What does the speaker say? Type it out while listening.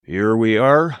Here we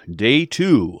are, day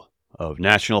 2 of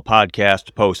National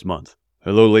Podcast Post Month.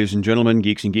 Hello, ladies and gentlemen,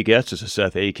 geeks and geekettes. This is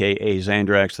Seth, a.k.a.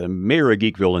 Zandrax, the mayor of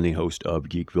Geekville and the host of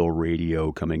Geekville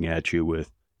Radio, coming at you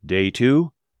with day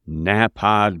 2,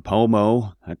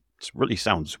 NaPodPoMo. That really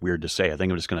sounds weird to say. I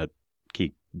think I'm just going to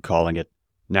keep calling it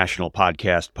National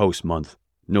Podcast Post Month.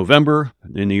 November,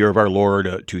 in the year of our Lord,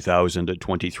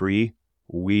 2023,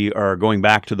 we are going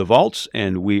back to the vaults,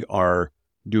 and we are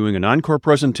doing an encore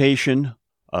presentation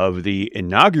of the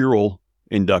inaugural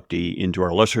inductee into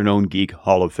our lesser-known Geek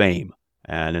Hall of Fame.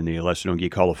 And in the lesser-known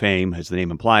Geek Hall of Fame, as the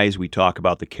name implies, we talk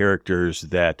about the characters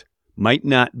that might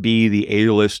not be the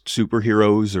A-list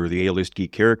superheroes or the A-list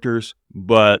geek characters,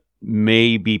 but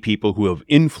may be people who have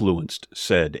influenced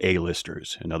said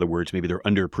A-listers. In other words, maybe they're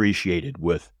underappreciated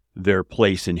with their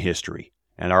place in history.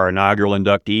 And our inaugural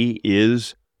inductee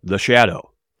is The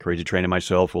Shadow. Crazy Train and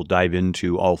myself will dive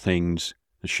into all things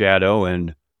The Shadow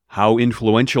and how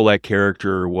influential that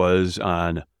character was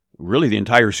on really the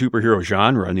entire superhero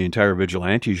genre and the entire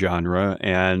vigilante genre.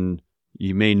 And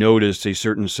you may notice a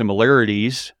certain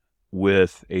similarities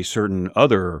with a certain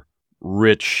other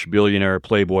rich billionaire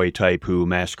playboy type who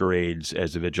masquerades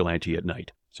as a vigilante at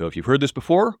night. So if you've heard this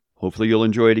before, hopefully you'll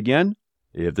enjoy it again.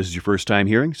 If this is your first time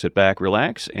hearing, sit back,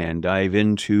 relax, and dive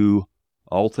into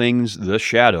all things The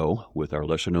Shadow with our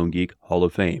lesser-known Geek Hall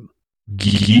of Fame.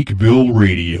 Geekville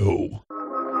Radio.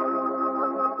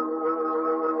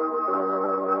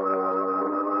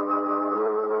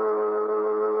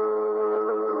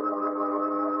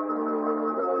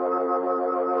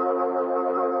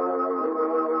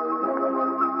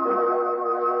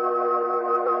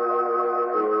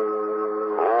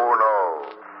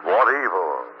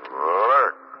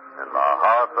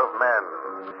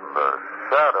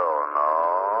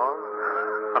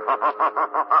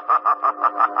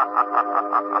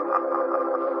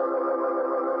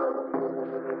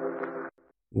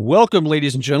 Welcome,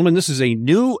 ladies and gentlemen. This is a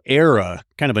new era,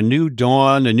 kind of a new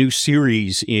dawn, a new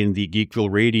series in the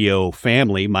Geekville Radio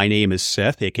family. My name is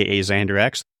Seth, a.k.a.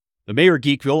 Zandrax, the mayor of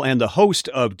Geekville and the host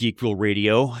of Geekville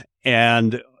Radio.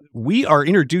 And we are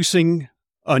introducing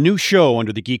a new show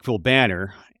under the Geekville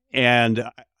banner. And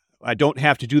I don't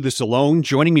have to do this alone.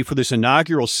 Joining me for this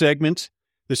inaugural segment,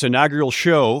 this inaugural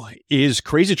show, is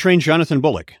Crazy Train Jonathan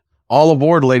Bullock. All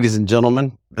aboard, ladies and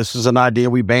gentlemen. This is an idea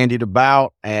we bandied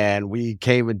about, and we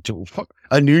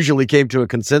unusually came to a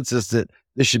consensus that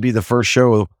this should be the first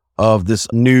show of this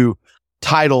new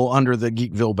title under the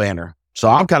Geekville banner. So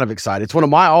I'm kind of excited. It's one of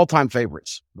my all-time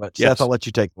favorites. But yes. Seth, I'll let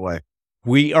you take it away.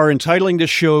 We are entitling this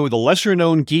show the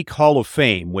Lesser-Known Geek Hall of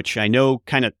Fame, which I know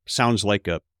kind of sounds like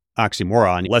a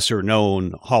oxymoron,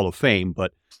 lesser-known Hall of Fame,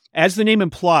 but as the name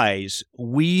implies,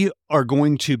 we are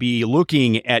going to be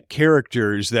looking at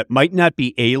characters that might not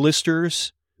be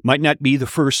A-listers, might not be the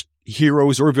first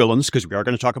heroes or villains, because we are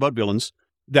going to talk about villains,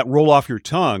 that roll off your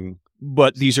tongue,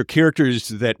 but these are characters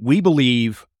that we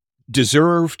believe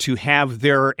deserve to have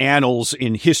their annals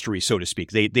in history, so to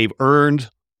speak. They've earned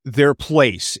their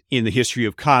place in the history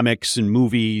of comics and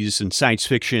movies and science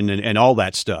fiction and all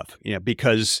that stuff,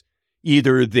 because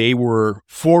either they were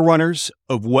forerunners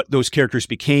of what those characters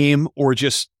became, or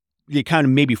just they kind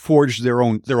of maybe forged their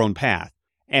own path.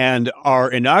 And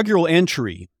our inaugural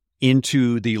entry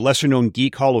into the lesser-known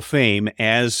Geek Hall of Fame,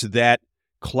 as that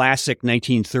classic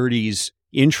 1930s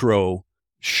intro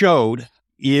showed,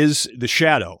 is The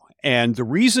Shadow. And the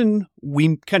reason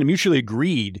we kind of mutually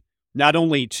agreed not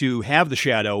only to have The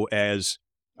Shadow as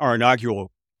our inaugural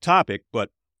topic,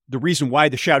 but the reason why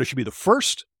The Shadow should be the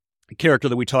first character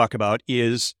that we talk about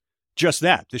is just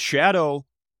that. The Shadow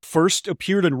first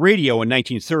appeared on radio in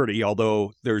 1930,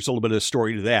 although there's a little bit of a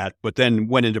story to that, but then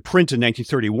went into print in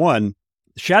 1931.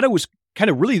 The Shadow was kind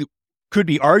of really could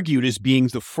be argued as being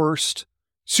the first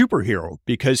superhero,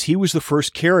 because he was the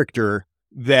first character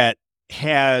that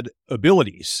had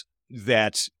abilities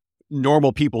that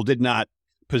normal people did not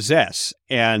possess.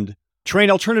 And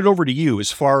Train, I'll turn it over to you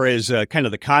as far as kind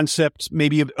of the concept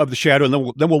maybe of the Shadow, and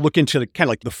then we'll look into kind of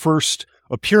like the first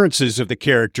appearances of the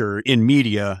character in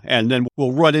media, and then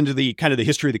we'll run into the kind of the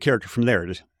history of the character from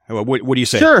there. What do you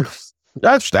say? Sure.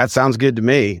 That sounds good to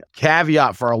me.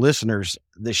 Caveat for our listeners,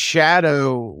 The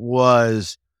Shadow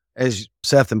was, as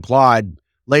Seth implied,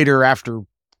 later after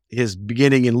his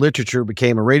beginning in literature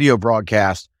became a radio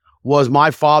broadcast, was my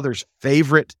father's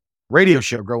favorite radio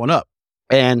show growing up.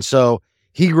 And so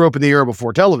he grew up in the era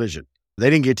before television. They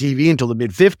didn't get TV until the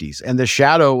mid-50s, and The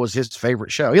Shadow was his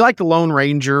favorite show. He liked the Lone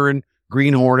Ranger and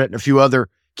Green Hornet and a few other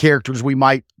characters we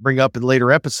might bring up in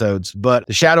later episodes, but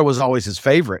The Shadow was always his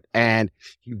favorite, and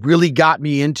he really got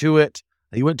me into it.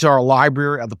 He went to our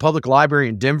library, the public library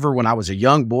in Denver when I was a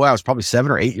young boy. I was probably 7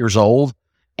 or 8 years old,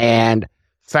 and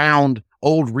found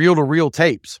old reel-to-reel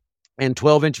tapes and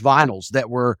 12-inch vinyls that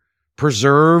were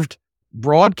preserved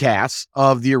broadcasts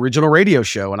of the original radio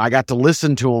show. And I got to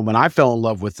listen to them, and I fell in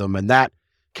love with them. And that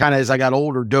kind of, as I got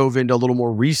older, dove into a little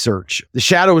more research. The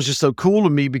Shadow was just so cool to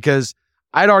me because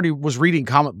I'd already was reading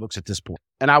comic books at this point,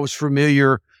 and I was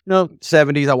familiar,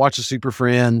 70s. I watched the Super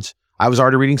Friends. I was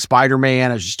already reading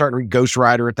Spider-Man. I was just starting to read Ghost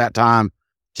Rider at that time.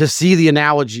 To see the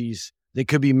analogies that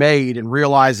could be made and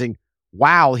realizing,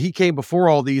 wow, he came before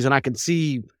all these, and I can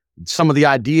see some of the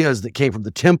ideas that came from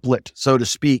the template, so to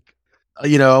speak.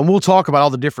 And we'll talk about all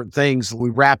the different things. We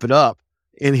wrap it up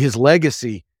in his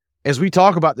legacy. As we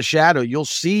talk about the Shadow, you'll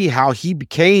see how he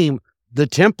became the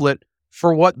template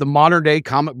for what the modern day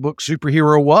comic book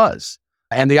superhero was.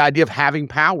 And the idea of having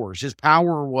powers. His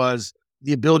power was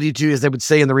the ability to, as they would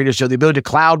say in the radio show, the ability to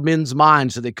cloud men's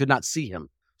minds so they could not see him.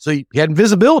 So he had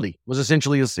invisibility, was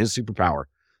essentially his superpower,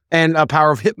 and a power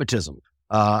of hypnotism.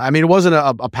 It wasn't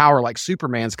a power like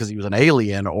Superman's because he was an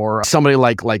alien, or somebody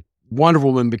like Wonder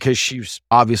Woman because she's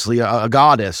obviously a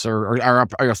goddess, or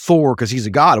a Thor because he's a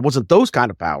god. It wasn't those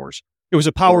kind of powers. It was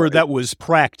a power that was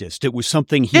practiced. It was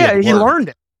something he learned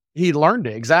it. He learned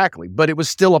it, exactly. But it was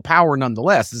still a power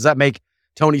nonetheless. Does that make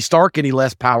Tony Stark any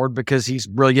less powered because he's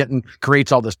brilliant and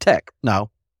creates all this tech?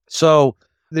 No. So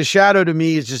the Shadow to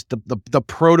me is just the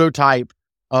prototype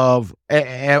of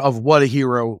what a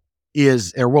hero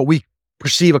is, or what we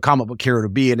perceive a comic book hero to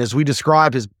be. And as we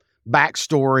describe his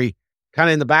backstory, kind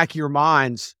of in the back of your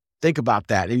minds, think about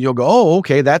that, and you'll go, "Oh,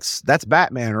 okay, that's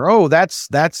Batman," or "Oh,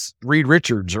 that's Reed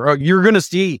Richards," or you're going to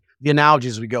see the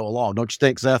analogies as we go along. Don't you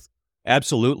think, Seth?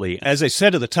 Absolutely. As I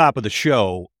said at the top of the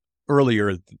show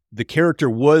earlier, the character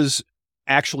was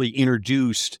actually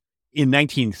introduced in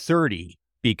 1930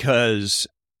 because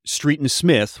Street and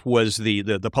Smith was the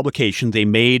publication. They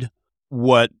made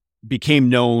what became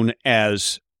known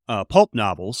as pulp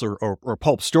novels or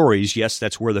pulp stories. Yes,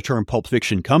 that's where the term pulp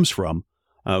fiction comes from.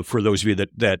 For those of you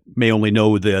that may only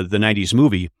know the 90s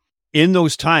movie. In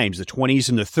those times, the 20s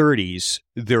and the 30s,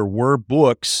 there were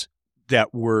books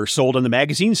that were sold on the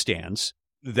magazine stands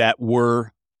that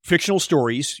were fictional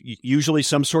stories, usually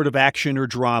some sort of action or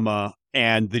drama,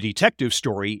 and the detective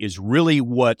story is really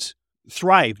what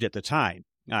thrived at the time.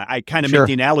 I kind of make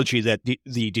the analogy that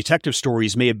the detective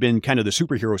stories may have been kind of the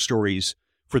superhero stories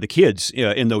for the kids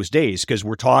in those days, because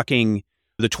we're talking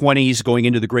the 20s going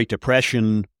into the Great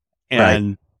Depression,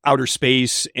 and outer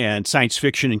space and science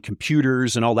fiction and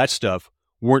computers and all that stuff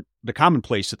weren't the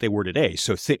commonplace that they were today.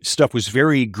 So stuff was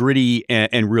very gritty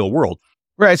and real world.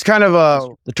 Right. It's kind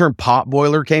of the term pot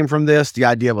boiler came from this, the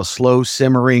idea of a slow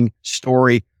simmering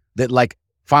story that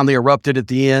finally erupted at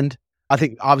the end. I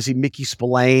think obviously Mickey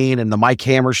Spillane and the Mike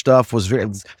Hammer stuff was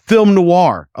film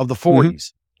noir of the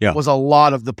 40s. Yeah. Was a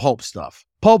lot of the pulp stuff.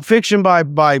 Pulp Fiction by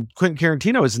Quentin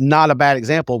Tarantino is not a bad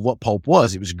example of what pulp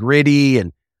was. It was gritty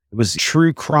and it was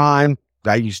true crime.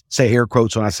 I used to say air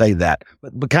quotes when I say that,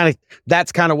 but kind of,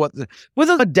 that's kind of what, with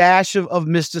a dash of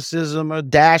mysticism, a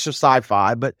dash of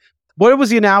sci-fi. But what was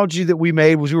the analogy that we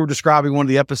made was we were describing one of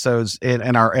the episodes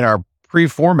in our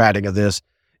pre-formatting of this.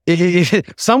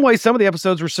 Some way, some of the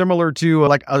episodes were similar to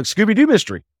like a Scooby-Doo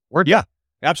mystery. Yeah,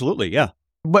 absolutely. Yeah.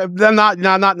 But then not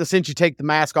in the sense you take the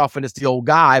mask off and it's the old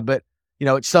guy, but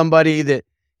it's somebody that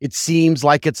it seems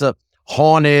like it's a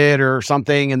haunted or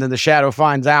something, and then the Shadow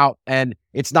finds out and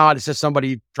it's not, it's just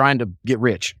somebody trying to get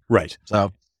rich. Right.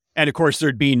 So, and of course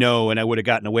there'd be and I would have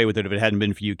gotten away with it if it hadn't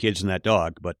been for you kids and that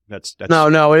dog, but that's no,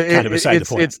 kind of beside the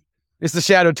point. It's the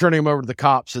Shadow turning him over to the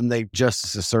cops and they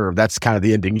justice is served. That's kind of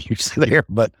the ending you see there,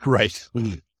 but right.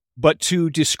 But to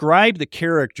describe the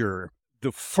character,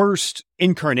 the first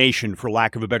incarnation, for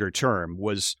lack of a better term,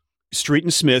 was Street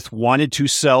and Smith wanted to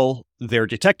sell their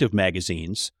detective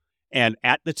magazines. And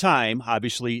at the time,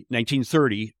 obviously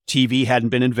 1930, TV hadn't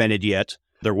been invented yet.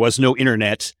 There was no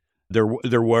internet. There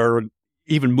were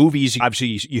even movies,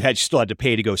 obviously you still had to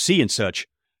pay to go see and such.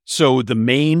 So the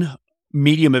main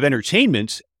medium of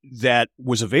entertainment that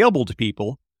was available to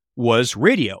people was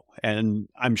radio. And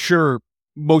I'm sure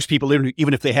most people,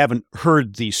 even if they haven't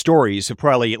heard these stories, have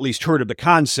probably at least heard of the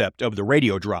concept of the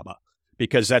radio drama,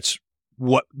 because that's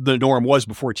what the norm was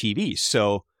before TV.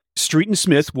 So Street and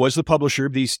Smith was the publisher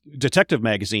of these detective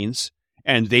magazines,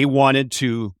 and they wanted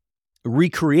to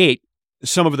recreate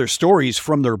some of their stories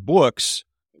from their books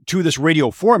to this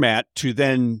radio format to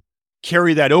then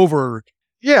carry that over.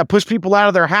 Yeah, push people out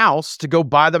of their house to go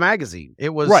buy the magazine.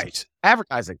 It was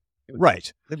advertising.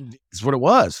 Right. It's what it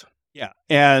was. Yeah.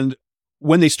 And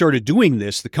when they started doing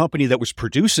this, the company that was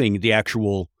producing the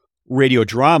actual radio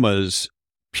dramas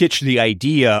pitched the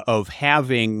idea of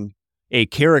having a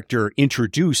character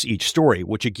introduce each story,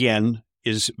 which again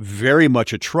is very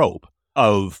much a trope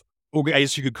of, I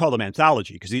guess you could call them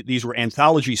anthology, because these were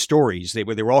anthology stories. They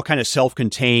were all kind of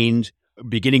self-contained,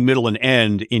 beginning, middle, and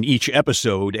end in each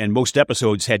episode, and most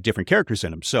episodes had different characters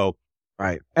in them. So,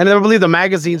 right. And I believe the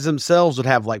magazines themselves would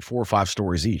have like 4 or 5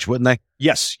 stories each, wouldn't they?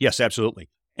 Yes, absolutely.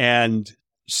 And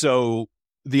so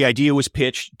the idea was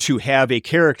pitched to have a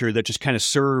character that just kind of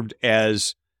served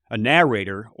as a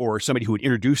narrator or somebody who would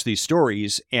introduce these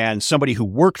stories, and somebody who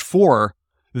worked for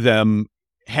them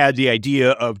had the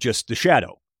idea of just the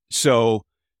Shadow. So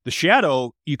the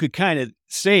Shadow, you could kind of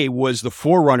say, was the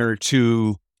forerunner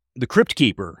to the Crypt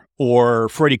Keeper or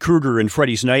Freddy Krueger and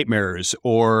Freddy's Nightmares,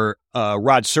 or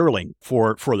Rod Serling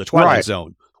for the Twilight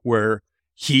Zone, where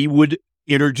he would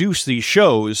introduce these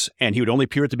shows, and he would only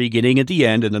appear at the beginning, at the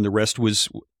end, and then the rest was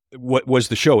what was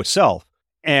the show itself.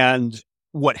 And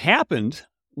what happened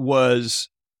was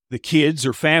the kids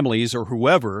or families or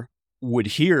whoever would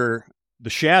hear the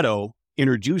Shadow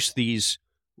introduce these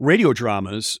radio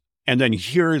dramas, and then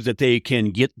hear that they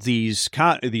can get these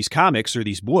comics or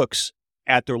these books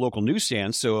at their local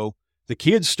newsstands. So the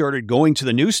kids started going to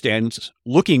the newsstands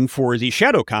looking for these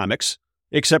Shadow comics,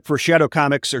 except for Shadow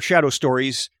comics or Shadow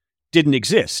stories didn't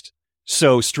exist.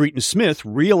 So Street and Smith,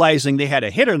 realizing they had a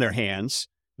hit on their hands,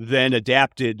 then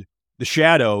adapted the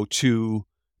Shadow to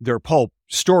their pulp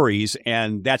stories,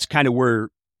 and that's kind of where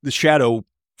the Shadow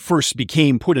first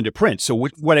became put into print. So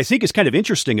what I think is kind of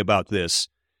interesting about this,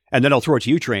 and then I'll throw it to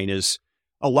you, Train, is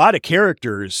a lot of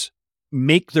characters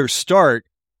make their start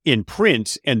in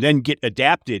print and then get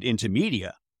adapted into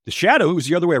media. The Shadow was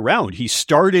the other way around. He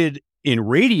started in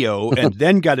radio and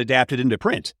then got adapted into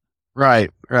print.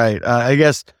 Right. I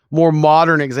guess more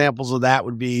modern examples of that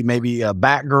would be maybe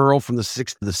Batgirl from the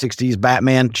 60s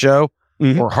Batman show,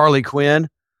 or Harley Quinn.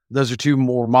 Those are 2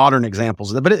 more modern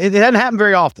examples of that, but it hadn't happened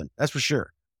very often. That's for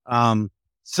sure.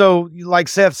 So like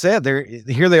Seth said,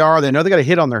 here they are. They know they got a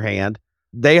hit on their hand.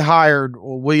 They hired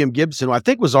William Gibson, who I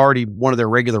think was already one of their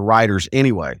regular writers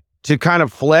anyway, to kind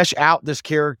of flesh out this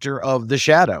character of the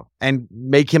Shadow and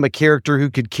make him a character who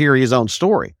could carry his own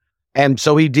story. And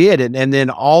so he did. And then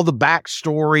all the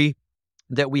backstory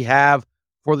that we have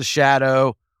for the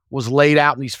Shadow was laid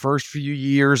out in these first few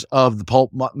years of the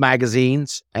pulp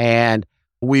magazines. And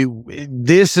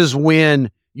this is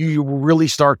when you really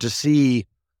start to see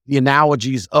the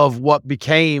analogies of what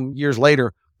became years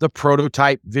later the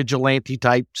prototype vigilante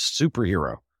type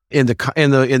superhero. In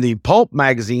the pulp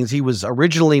magazines, he was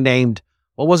originally named,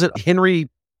 what was it, Henry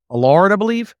Allard, I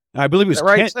believe. I believe it was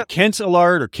right? Kent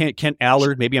Allard or Kent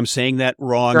Allard. Maybe I'm saying that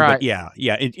wrong, right. But yeah.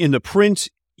 In the print,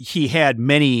 he had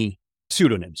many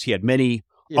pseudonyms. He had many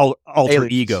alter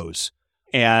egos,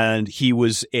 and he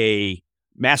was a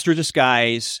master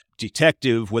disguise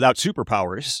detective without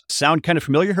superpowers. Sound kind of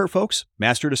familiar here, folks?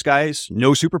 Master disguise,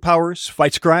 no superpowers,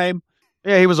 fights crime.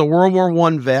 Yeah, he was a World War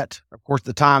I vet. Of course, at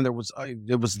the time it was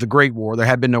the Great War. There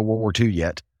had been no World War II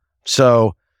yet,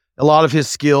 so a lot of his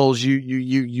skills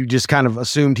you just kind of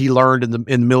assumed he learned in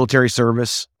the military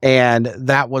service, and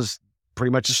that was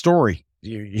pretty much the story.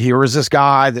 Here was this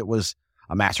guy that was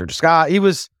a master disguise. He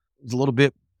was a little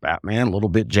bit Batman, a little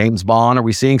bit James Bond. Are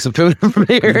we seeing some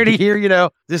familiarity here? You know,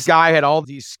 this guy had all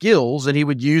these skills, and he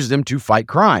would use them to fight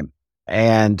crime.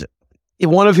 And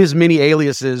one of his many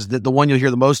aliases, that the one you'll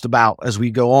hear the most about as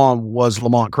we go on, was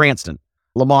Lamont Cranston.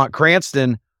 Lamont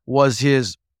Cranston was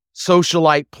his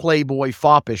socialite, playboy,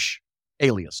 foppish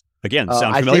alias. Again,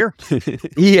 sound familiar?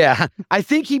 Yeah. I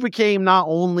think he became not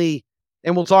only,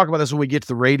 and we'll talk about this when we get to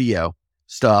the radio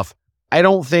stuff, I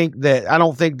don't think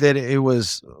that it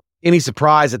was any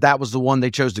surprise that was the one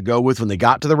they chose to go with when they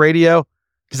got to the radio,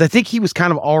 because I think he was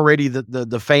kind of already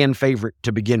the fan favorite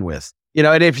to begin with. You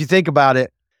know, and if you think about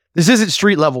it, this isn't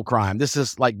street level crime. This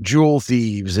is like jewel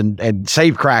thieves and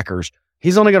safecrackers.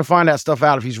 He's only going to find that stuff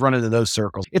out if he's running in those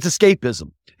circles. It's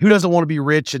escapism. Who doesn't want to be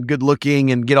rich and good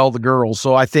looking and get all the girls?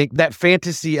 So I think that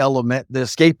fantasy element, the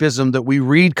escapism that we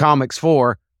read comics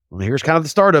for, well, here's kind of the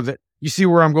start of it. You see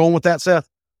where I'm going with that, Seth?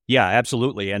 Yeah,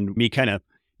 absolutely. And me kind of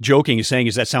joking, saying,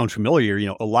 does that sound familiar? You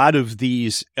know, a lot of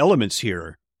these elements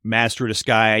here, master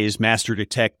disguise, master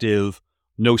detective,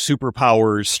 no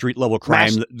superpowers, street level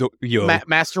crime,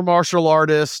 master martial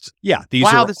artist. Yeah. This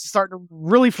is starting to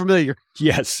really familiar.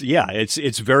 Yes. Yeah.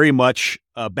 It's very much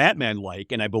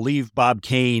Batman-like. And I believe Bob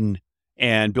Kane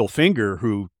and Bill Finger,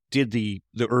 who did the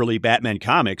early Batman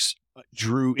comics,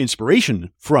 drew inspiration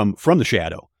from the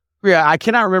Shadow. Yeah, I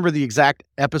cannot remember the exact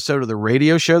episode of the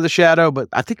radio show, The Shadow, but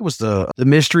I think it was the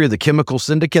Mystery of the Chemical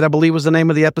Syndicate, I believe was the name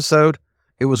of the episode.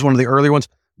 It was one of the early ones.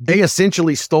 They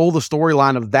essentially stole the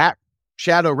storyline of that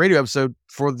Shadow radio episode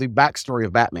for the backstory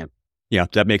of Batman. Yeah,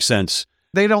 that makes sense.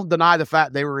 They don't deny the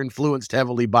fact they were influenced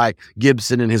heavily by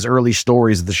Gibson and his early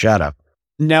stories of the Shadow.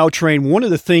 Now, Train, one of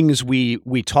the things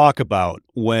we talk about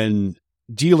when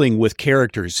dealing with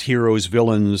characters, heroes,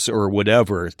 villains, or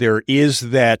whatever, there is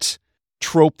that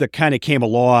trope that kind of came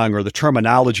along, or the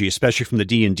terminology, especially from the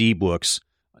D&D books,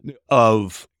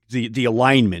 of the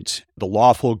alignment, the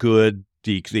lawful good,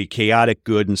 the chaotic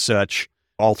good and such,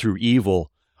 all through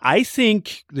evil. I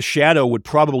think the Shadow would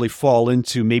probably fall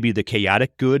into maybe the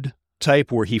chaotic good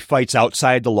type, where he fights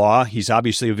outside the law. He's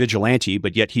obviously a vigilante,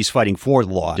 but yet he's fighting for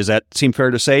the law. Does that seem fair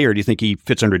to say, or do you think he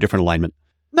fits under a different alignment?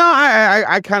 No,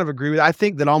 I kind of agree with it. I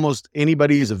think that almost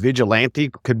anybody who's a vigilante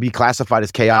could be classified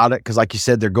as chaotic because, like you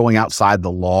said, they're going outside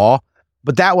the law.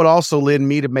 But that would also lead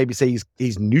me to maybe say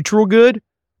he's neutral good,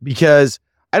 because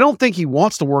I don't think he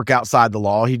wants to work outside the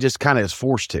law. He just kind of is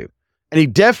forced to. And he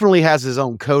definitely has his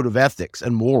own code of ethics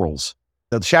and morals.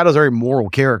 The Shadow's a very moral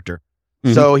character.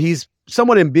 Mm-hmm. So he's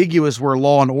somewhat ambiguous where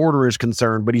law and order is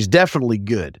concerned, but he's definitely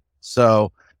good.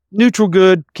 So neutral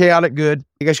good, chaotic good.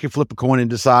 I guess you can flip a coin and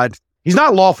decide. He's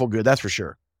not lawful good, that's for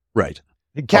sure. Right.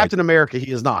 In Captain America,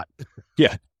 he is not.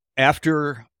 Yeah.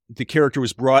 After the character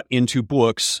was brought into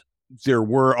books, there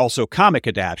were also comic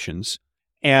adaptions.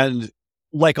 And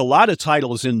like a lot of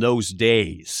titles in those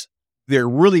days, there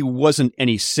really wasn't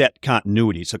any set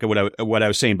continuities. Okay, what I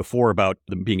was saying before about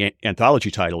them being anthology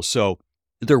titles. So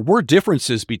there were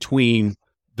differences between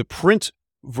the print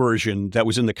version that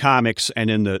was in the comics and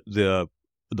in the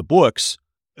books.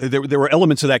 There were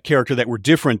elements of that character that were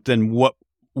different than what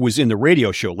was in the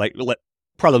radio show. Like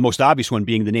probably the most obvious one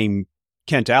being the name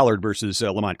Kent Allard versus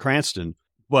Lamont Cranston.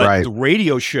 But the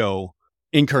radio show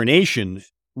incarnation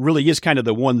really is kind of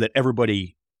the one that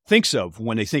everybody thinks of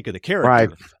when they think of the character. Right.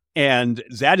 And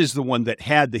that is the one that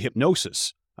had the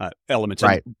hypnosis elements.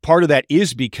 Right. And part of that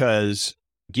is because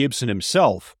Gibson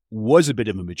himself was a bit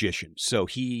of a magician. So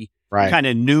he kind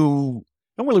of knew,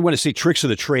 I don't really want to say tricks of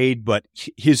the trade, but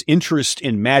his interest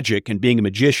in magic and being a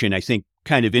magician, I think,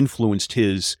 kind of influenced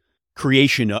his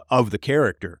creation of the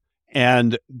character.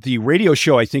 And the radio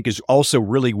show, I think, is also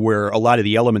really where a lot of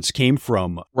the elements came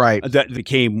from. Right. That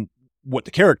became what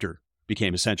the character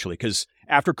became, essentially. Because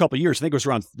after a couple of years, I think it was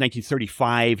around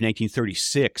 1935,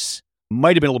 1936,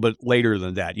 might have been a little bit later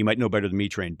than that. You might know better than me,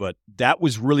 Train, but that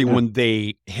was really when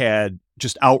they had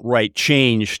just outright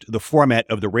changed the format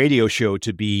of the radio show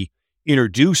to be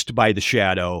introduced by the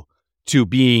Shadow to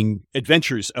being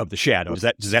Adventures of the Shadow.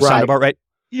 Does that sound about right?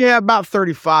 Yeah, about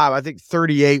 35. I think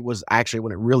 38 was actually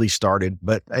when it really started,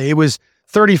 but it was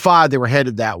 35 they were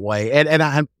headed that way.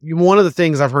 And one of the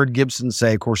things I've heard Gibson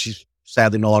say, of course, he's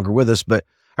sadly no longer with us, but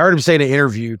I heard him say in an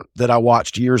interview that I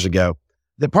watched years ago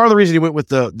that part of the reason he went with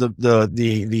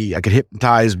the I could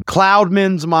hypnotize cloud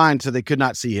men's mind so they could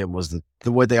not see him was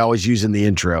the what they always use in the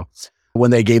intro when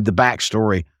they gave the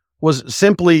backstory, was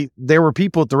simply there were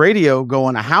people at the radio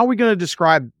going, how are we going to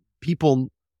describe people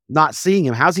not seeing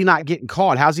him? How's he not getting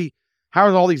caught? How is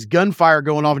all these gunfire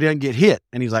going off and he doesn't get hit?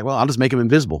 And he's like, well, I'll just make him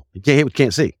invisible. He can't hit what he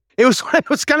can't see. It was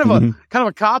kind of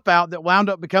a cop out that wound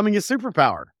up becoming his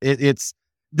superpower. It's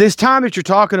this time that you're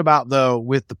talking about though,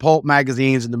 with the pulp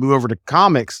magazines and the move over to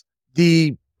comics,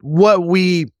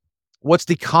 what's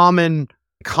the common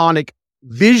iconic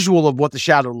visual of what the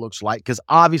Shadow looks like? Because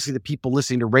obviously the people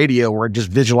listening to radio were just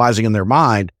visualizing in their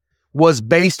mind, was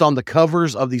based on the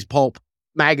covers of these pulp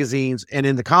magazines and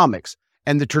in the comics.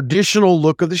 And the traditional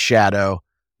look of the Shadow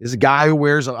is a guy who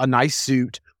wears a nice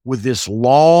suit with this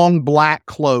long black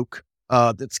cloak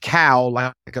that's cowl,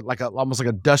 almost like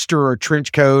a duster or a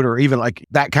trench coat, or even like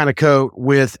that kind of coat,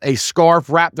 with a scarf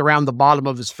wrapped around the bottom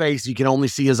of his face. You can only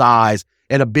see his eyes,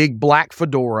 and a big black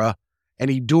fedora. And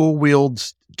he dual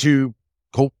wields two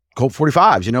Colt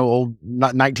 45s, old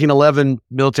 1911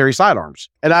 military sidearms.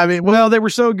 And I mean, well, they were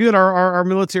so good. Our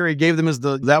military gave them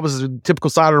that was a typical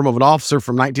sidearm of an officer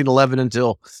from 1911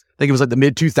 until I think it was like the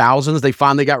mid 2000s. They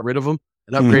finally got rid of them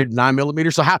and upgraded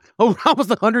 9mm. So how was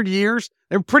the 100 years?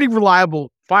 They were pretty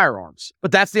reliable firearms,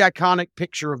 but that's the iconic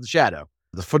picture of the Shadow.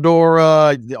 The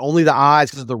fedora, only the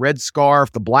eyes because of the red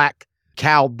scarf, the black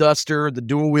cowl duster, the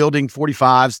dual wielding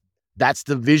 45s. That's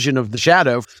the vision of the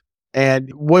Shadow. And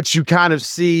what you kind of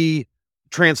see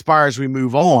transpire as we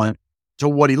move on to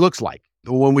what he looks like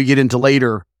when we get into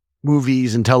later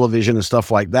movies and television and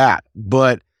stuff like that.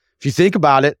 But if you think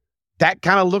about it, that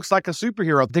kind of looks like a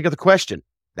superhero. Think of The Question.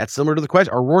 That's similar to The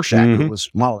Question, or Rorschach was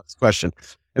Mullet's Question.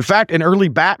 In fact, in early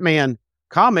Batman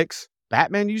comics,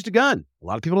 Batman used a gun. A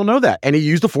lot of people don't know that. And he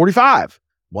used a 45.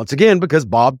 Once again, because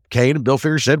Bob Kane and Bill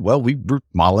Finger said, well, we were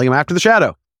modeling him after the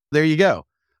Shadow. There you go.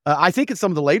 I think in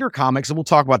some of the later comics, and we'll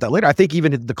talk about that later, I think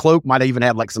even the cloak might even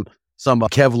have like some some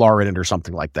Kevlar in it or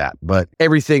something like that. But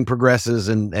everything progresses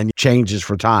and changes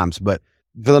for times. But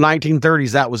for the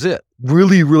 1930s, that was it.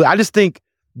 Really, really, I just think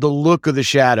the look of the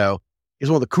Shadow is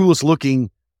one of the coolest looking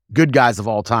good guys of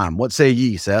all time. What say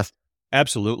ye, Seth?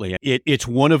 Absolutely. It's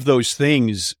one of those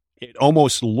things, it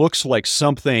almost looks like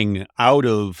something out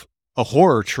of a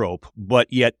horror trope,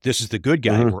 but yet this is the good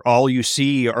guy, where all you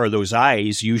see are those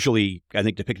eyes, usually, I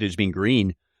think, depicted as being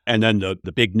green, and then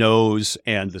the big nose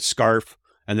and the scarf.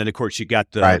 And then, of course, you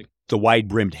got the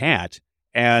wide-brimmed hat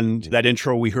and that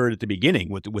intro we heard at the beginning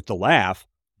with the laugh,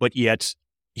 but yet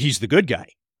he's the good guy.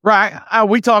 Right.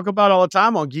 We talk about all the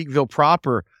time on Geekville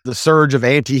proper, the surge of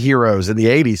anti-heroes in the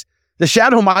 80s. The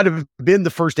Shadow might have been the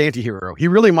first anti-hero. He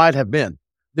really might have been.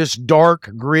 This dark,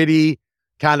 gritty,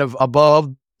 kind of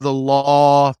above the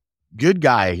law good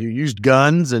guy who used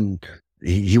guns, and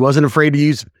he wasn't afraid to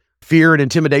use fear and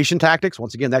intimidation tactics.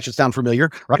 Once again, that should sound familiar,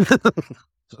 right?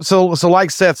 So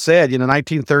like Seth said,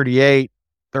 1938,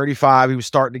 35, he was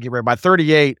starting to get ready. By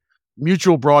 38,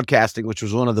 Mutual Broadcasting, which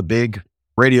was one of the big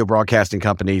radio broadcasting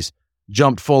companies,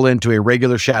 jumped full into a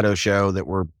regular Shadow show that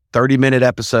were 30-minute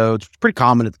episodes. Pretty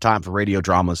common at the time for radio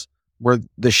dramas, where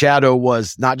the Shadow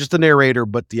was not just the narrator,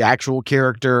 but the actual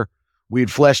character.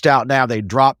 We'd fleshed out now. They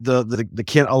dropped the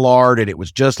Kent Allard, and it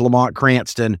was just Lamont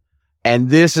Cranston. And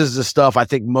this is the stuff I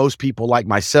think most people like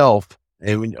myself,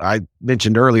 and I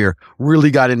mentioned earlier,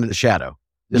 really got into the Shadow.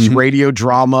 This radio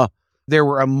drama. There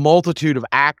were a multitude of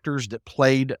actors that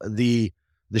played the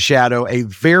Shadow. A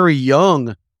very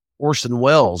young Orson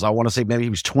Welles, I want to say maybe he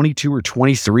was 22 or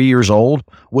 23 years old,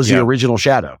 was the original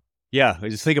Shadow. Yeah,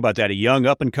 just think about that. A young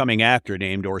up-and-coming actor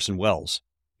named Orson Welles.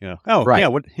 Yeah. Oh, right.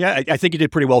 Yeah. I think he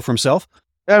did pretty well for himself.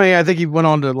 I mean, I think he went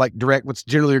on to direct what's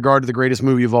generally regarded the greatest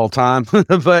movie of all time,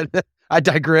 but I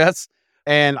digress.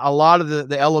 And a lot of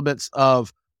the elements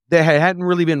of that hadn't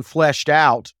really been fleshed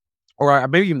out, or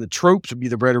maybe even the tropes would be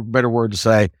the better word to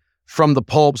say, from the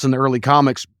pulps and the early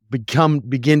comics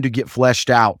begin to get fleshed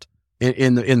out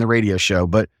in the radio show.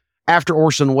 But after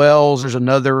Orson Welles, there's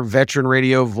another veteran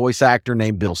radio voice actor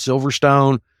named Bill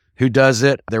Silverstone who does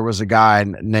it. There was a guy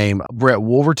named Brett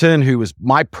Wolverton, who was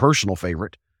my personal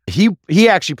favorite. He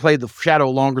actually played the Shadow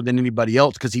longer than anybody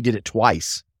else because he did it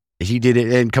twice. He did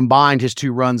it and combined his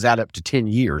two runs out up to 10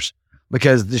 years,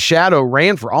 because the Shadow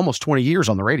ran for almost 20 years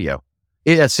on the radio.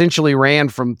 It essentially ran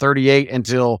from 38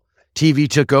 until TV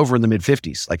took over in the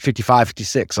mid-50s, like 55,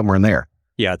 56, somewhere in there.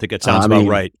 Yeah, I think that sounds about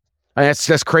right. And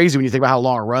that's crazy when you think about how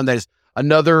long it run. That is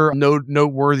another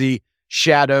noteworthy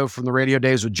Shadow from the radio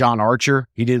days with John Archer.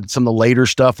 He did some of the later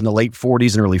stuff in the late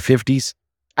 40s and early 50s.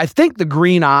 I think the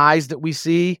green eyes that we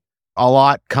see a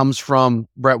lot comes from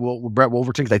Brett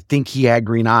Wolverton, because I think he had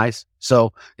green eyes.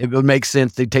 So it would make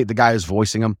sense they take the guy who's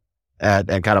voicing him and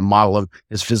kind of model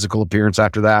his physical appearance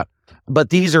after that. But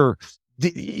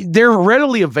they're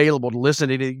readily available to listen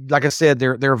to. Like I said,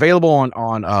 they're available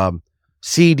on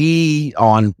CD,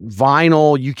 on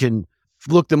vinyl. You can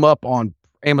look them up on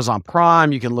Amazon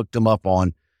Prime. You can look them up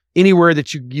on anywhere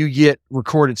that you get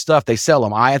recorded stuff. They sell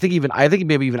them. I think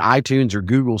maybe even iTunes or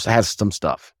Google has some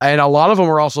stuff. And a lot of them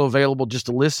are also available just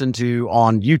to listen to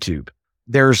on YouTube.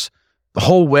 There's the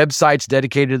whole website's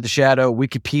dedicated to the Shadow.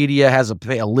 Wikipedia has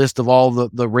a list of all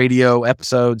the radio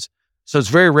episodes. So it's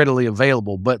very readily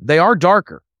available, but they are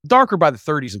darker by the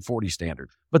 30s and 40s standard.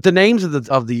 But the names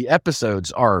of the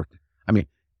episodes are,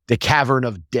 The Cavern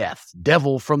of Death,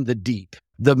 Devil from the Deep,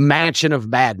 The Mansion of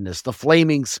Madness, The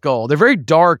Flaming Skull. They're very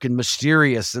dark and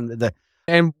mysterious, and the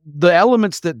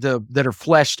elements that are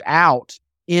fleshed out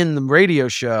in the radio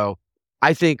show,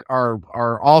 I think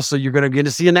are also, you're going to get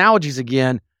to see analogies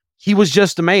again. He was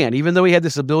just a man, even though he had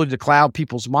this ability to cloud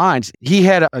people's minds. He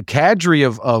had a cadre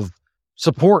of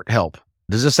support help.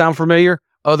 Does this sound familiar?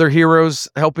 Other heroes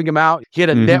helping him out. He had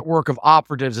a network of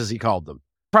operatives, as he called them.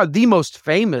 Probably the most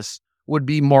famous would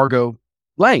be Margot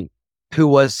Lane, who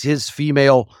was his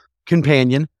female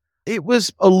companion. It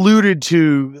was alluded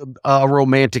to a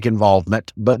romantic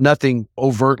involvement, but nothing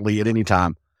overtly at any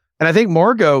time. And I think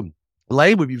Margot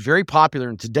Lane would be very popular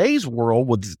in today's world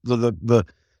with the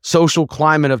social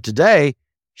climate of today.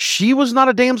 She was not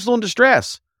a damsel in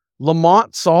distress.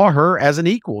 Lamont saw her as an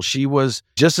equal. She was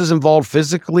just as involved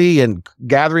physically and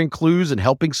gathering clues and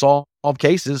helping solve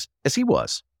cases as he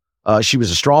was. She was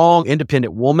a strong,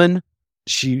 independent woman.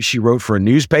 She wrote for a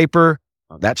newspaper.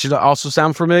 That should also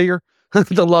sound familiar.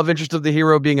 The love interest of the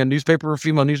hero being a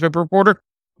female newspaper reporter.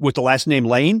 With the last name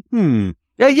Lane?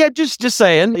 Yeah, just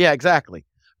saying. Yeah, exactly.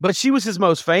 But she was his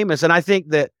most famous. And I think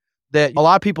that a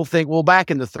lot of people think, well,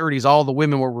 back in the 30s, all the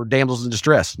women were damsels in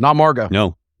distress. Not Margot.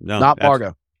 No. Not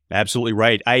Margot. Absolutely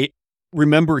right.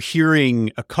 remember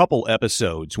hearing a couple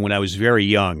episodes when I was very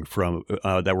young from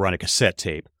that were on a cassette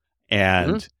tape.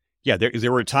 And yeah,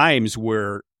 there were times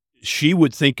where she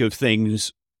would think of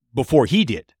things before he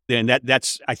did. And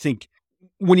that's, I think,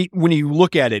 when you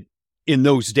look at it in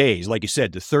those days, like you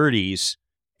said, the 30s,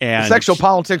 and sexual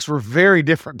politics were very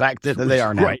different back then than they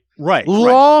are now. Right.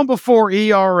 Long before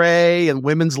ERA and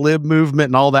women's lib movement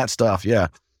and all that stuff. Yeah.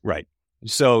 Right.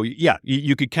 So yeah,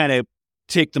 you could kind of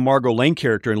take the Margot Lane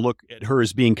character and look at her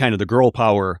as being kind of the girl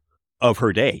power of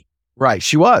her day. Right.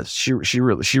 She was. She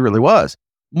really was.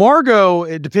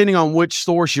 Margot, depending on which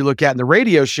source you look at in the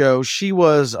radio show, she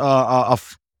was a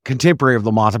contemporary of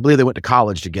Lamont. I believe they went to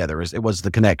college together. It was the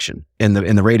connection in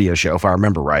the radio show, if I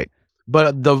remember right.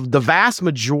 But the vast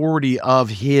majority of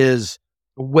his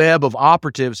web of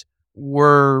operatives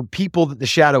were people that the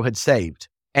Shadow had saved,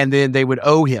 and then they would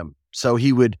owe him, so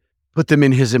he would put them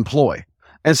in his employ.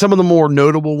 And some of the more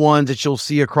notable ones that you'll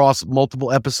see across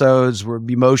multiple episodes would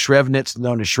be Mo Shrevnitz,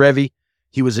 known as Shrevy.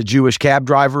 He was a Jewish cab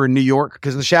driver in New York,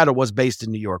 because the Shadow was based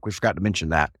in New York. We forgot to mention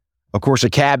that. Of course, a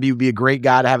cabbie would be a great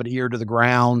guy to have an ear to the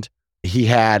ground. He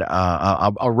had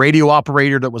a radio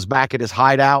operator that was back at his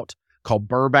hideout called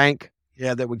Burbank.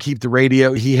 Yeah, that would keep the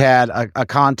radio. He had a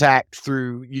contact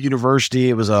through university.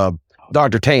 It was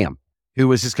Dr. Tam, who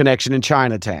was his connection in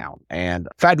Chinatown. And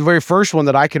in fact, the very first one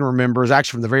that I can remember is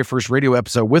actually from the very first radio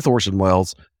episode with Orson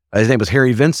Welles. His name was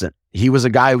Harry Vincent. He was a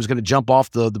guy who was going to jump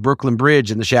off the Brooklyn Bridge,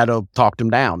 and the Shadow talked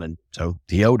him down. And so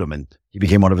he owed him, and he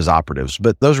became one of his operatives.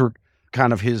 But those were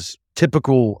kind of his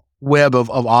typical web of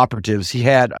operatives. He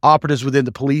had operatives within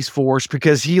the police force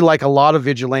because he, like a lot of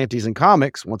vigilantes in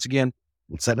comics, once again,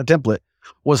 let's set a template,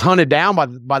 was hunted down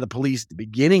by the police at the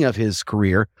beginning of his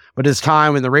career. But as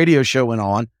time when the radio show went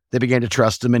on, they began to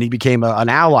trust him, and he became an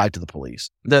ally to the police.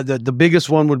 The biggest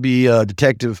one would be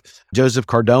Detective Joseph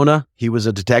Cardona. He was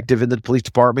a detective in the police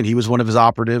department. He was one of his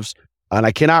operatives. And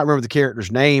I cannot remember the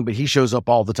character's name, but he shows up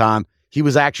all the time. He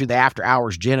was actually the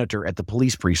after-hours janitor at the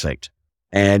police precinct.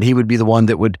 And he would be the one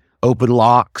that would open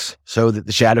locks so that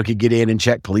the Shadow could get in and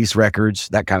check police records,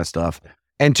 that kind of stuff.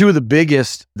 And two of the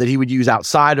biggest that he would use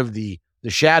outside of the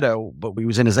Shadow, but he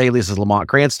was in his alias as Lamont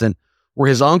Cranston, were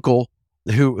his uncle,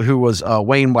 who was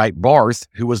Wayne White Barth,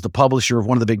 who was the publisher of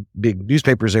one of the big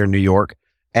newspapers there in New York,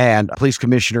 and Police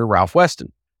Commissioner Ralph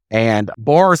Weston. And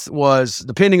Barth was,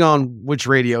 depending on which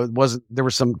radio, there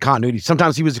was some continuity.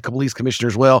 Sometimes he was a police commissioner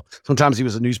as well. Sometimes he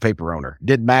was a newspaper owner.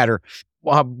 Didn't matter.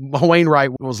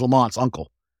 Wainwright was Lamont's uncle.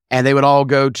 And they would all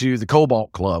go to the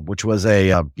Cobalt Club, which was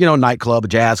a nightclub, a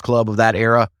jazz club of that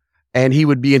era. And he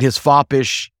would be in his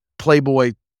foppish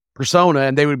Playboy persona,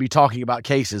 and they would be talking about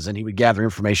cases, and he would gather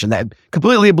information that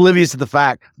completely oblivious to the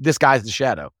fact this guy's the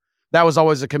Shadow. That was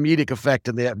always a comedic effect.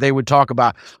 And they would talk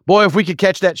about, boy, if we could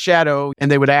catch that Shadow,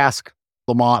 and they would ask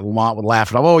Lamont. Lamont would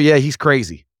laugh. Oh, yeah, he's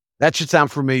crazy. That should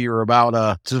sound familiar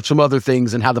about some other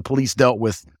things and how the police dealt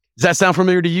with. Does that sound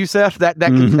familiar to you, Seth? That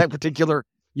particular,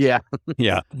 yeah.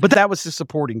 Yeah. But that was his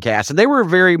supporting cast, and they were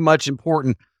very much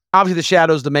important. Obviously, the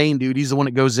Shadow's the main dude. He's the one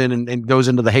that goes in and goes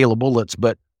into the hail of bullets,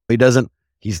 but he doesn't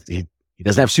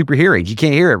have super hearing. He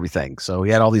can't hear everything. So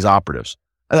he had all these operatives.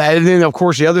 And then, of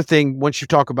course, the other thing, once you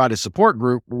talk about his support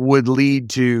group, would lead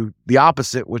to the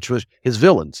opposite, which was his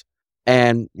villains.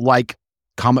 And like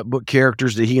comic book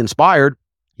characters that he inspired,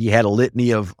 he had a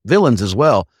litany of villains as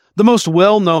well. The most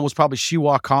well-known was probably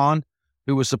Shiwa Khan,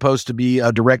 who was supposed to be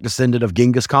a direct descendant of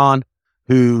Genghis Khan,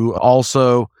 who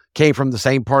also came from the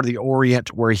same part of the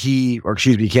Orient where you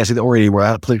can't say the Orient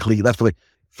where that's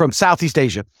from Southeast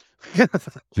Asia,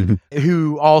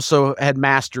 who also had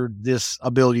mastered this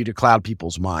ability to cloud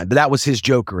people's mind. But that was his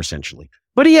Joker, essentially.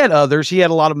 But he had others. He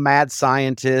had a lot of mad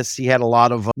scientists. He had a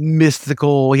lot of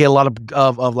mystical. He had a lot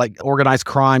of like organized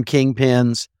crime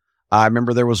kingpins. I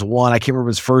remember there was one, I can't remember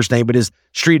his first name, but his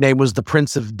street name was the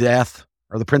Prince of Death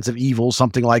or the Prince of Evil,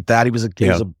 something like that. He was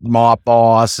a mob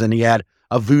boss, and he had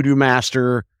a voodoo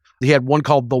master. He had one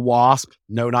called the Wasp.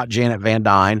 No, not Janet Van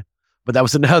Dyne, but that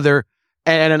was another.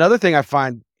 And another thing I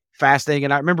find fascinating,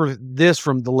 and I remember this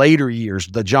from the later years,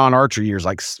 the John Archer years,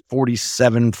 like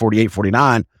 47, 48,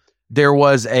 49, there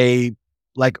was a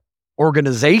like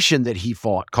organization that he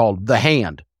fought called The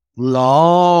Hand,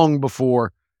 long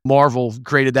before Marvel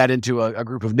created that into a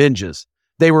group of ninjas.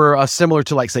 They were similar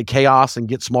to, like, say, Chaos and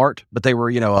Get Smart, but they were,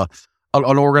 an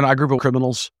organized group of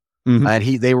criminals. Mm-hmm.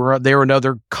 And they were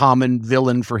another common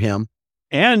villain for him.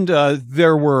 And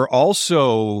there were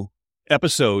also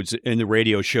episodes in the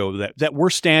radio show that were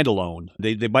standalone.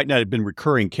 They might not have been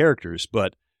recurring characters,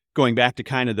 but going back to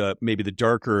kind of maybe the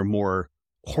darker, more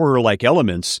horror-like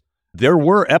elements, there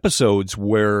were episodes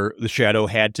where the Shadow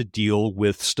had to deal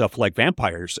with stuff like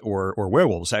vampires or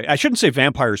werewolves. I shouldn't say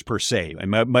vampires per se. It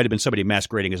might have been somebody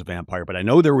masquerading as a vampire, but I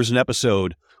know there was an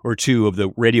episode or two of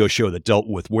the radio show that dealt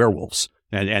with werewolves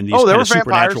and these kind of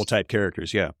supernatural type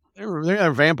characters. Yeah. There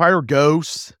were vampire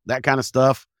ghosts, that kind of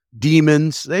stuff.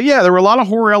 Demons. Yeah, there were a lot of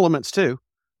horror elements too.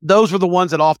 Those were the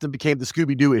ones that often became the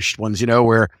Scooby-Doo-ish ones,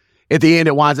 where at the end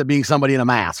it winds up being somebody in a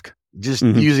mask, just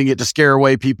using it to scare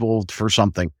away people for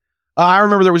something. I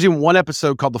remember there was even one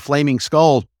episode called The Flaming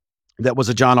Skull that was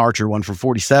a John Archer one from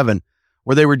 47,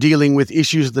 where they were dealing with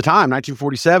issues at the time,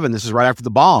 1947. This is right after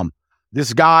the bomb.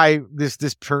 This guy, this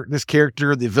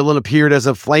character, the villain, appeared as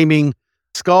a flaming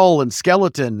skull and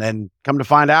skeleton, and come to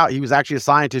find out he was actually a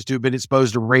scientist who had been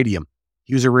exposed to radium.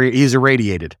 He's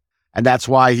irradiated, and that's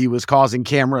why he was causing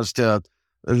the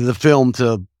film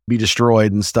to be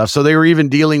destroyed and stuff. So they were even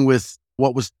dealing with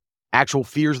what was actual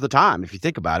fears of the time, if you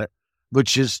think about it,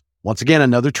 which is, once again,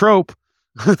 another trope.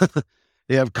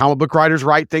 They have comic book writers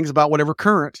write things about whatever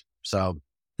current. So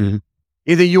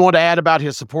anything you want to add about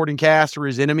his supporting cast or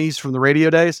his enemies from the radio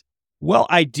days? Well,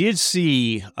 I did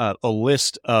see a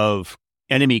list of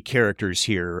enemy characters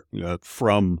here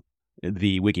from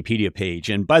the Wikipedia page.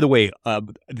 And by the way,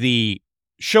 the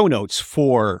show notes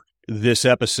for this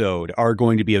episode are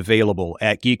going to be available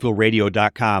at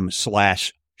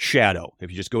geekvilleradio.com/shadow.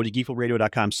 If you just go to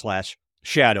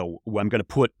geekvilleradio.com/shadow, I'm going to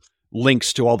put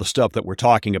links to all the stuff that we're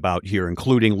talking about here,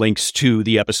 including links to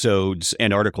the episodes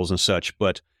and articles and such.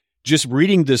 But just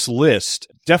reading this list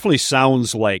definitely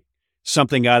sounds like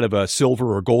something out of a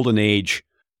Silver or Golden Age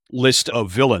list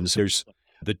of villains. There's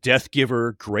the Death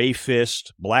Giver, Grey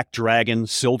Fist, Black Dragon,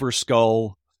 Silver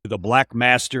Skull, the Black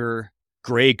Master,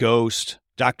 Grey Ghost,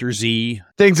 Dr. Z.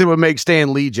 Things that would make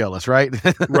Stan Lee jealous, right?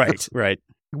 Right.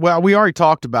 Well, we already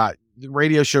talked about the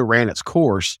radio show ran its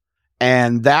course,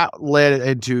 and that led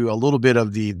into a little bit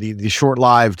of the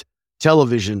short-lived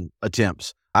television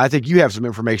attempts. I think you have some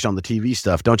information on the TV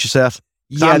stuff, don't you, Seth?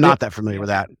 Yeah, I'm not that familiar with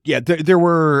that. Yeah, there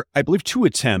were, I believe, 2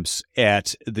 attempts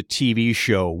at the TV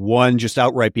show. One just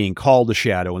outright being called The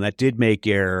Shadow, and that did make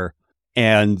air.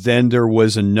 And then there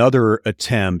was another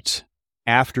attempt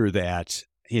after that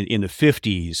in the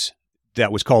 50s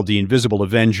that was called The Invisible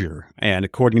Avenger. And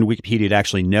according to Wikipedia, it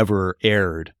actually never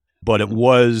aired, but it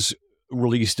was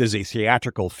released as a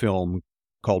theatrical film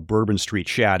called Bourbon Street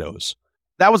Shadows.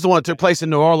 That was the one that took place in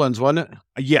New Orleans, wasn't it?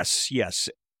 Yes.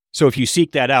 So if you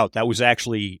seek that out, that was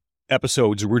actually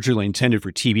episodes originally intended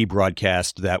for TV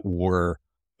broadcast that were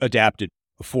adapted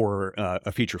for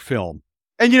a feature film.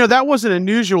 And, that wasn't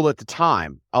unusual at the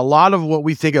time. A lot of what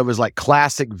we think of as like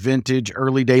classic, vintage,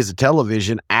 early days of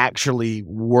television actually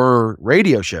were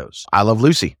radio shows. I Love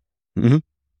Lucy,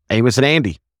 Amos and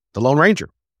Andy, The Lone Ranger.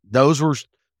 Those were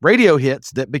radio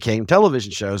hits that became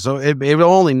television shows. So it was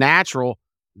only natural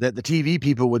that the TV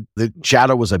people the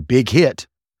Shadow was a big hit.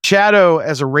 Shadow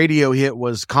as a radio hit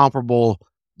was comparable,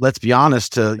 let's be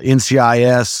honest, to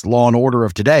NCIS Law and Order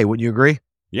of today. Wouldn't you agree?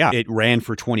 Yeah, it ran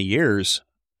for 20 years.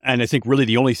 And I think really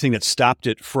the only thing that stopped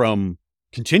it from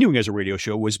continuing as a radio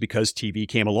show was because TV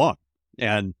came along.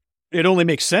 And it only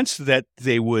makes sense that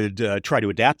they would try to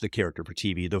adapt the character for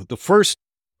TV. The first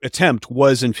attempt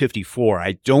was in 54.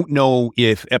 I don't know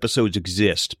if episodes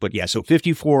exist, but yeah, so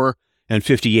 54 and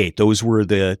 58, those were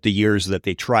the years that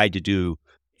they tried to do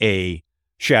a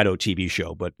Shadow TV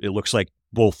show, but it looks like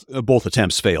both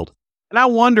attempts failed. And I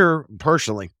wonder,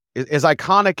 personally, as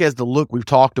iconic as the look we've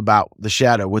talked about, the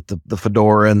Shadow with the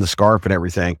fedora and the scarf and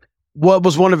everything, what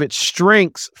was one of its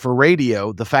strengths for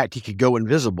radio, the fact he could go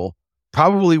invisible,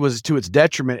 probably was to its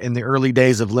detriment in the early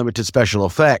days of limited special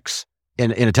effects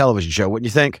in a television show, wouldn't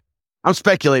you think? I'm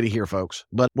speculating here, folks,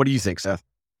 but what do you think, Seth?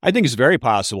 I think it's very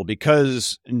possible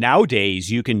because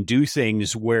nowadays you can do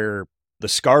things where the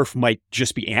scarf might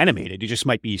just be animated. It just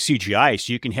might be CGI,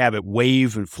 so you can have it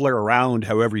wave and flare around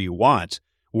however you want.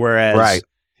 Whereas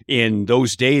in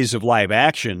those days of live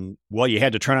action, well, you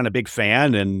had to turn on a big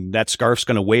fan and that scarf's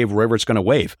going to wave wherever it's going to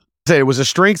wave. It was a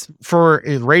strength for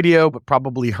radio, but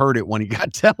probably hurt it when he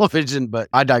got television, but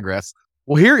I digress.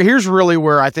 Well, here's really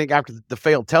where I think after the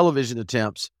failed television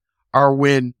attempts are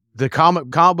when the comic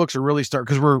books are really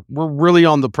because we're really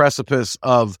on the precipice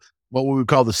of what we would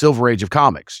call the Silver Age of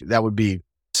comics. That would be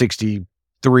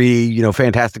 63,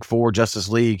 Fantastic Four, Justice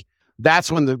League.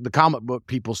 That's when the comic book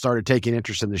people started taking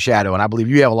interest in the Shadow. And I believe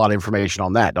you have a lot of information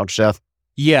on that, don't you, Seth?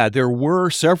 Yeah, there were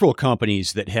several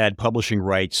companies that had publishing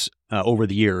rights over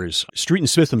the years. Street and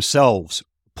Smith themselves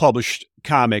published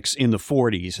comics in the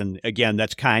 40s. And again,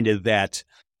 that's kind of that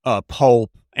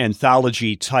pulp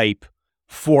anthology type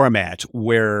format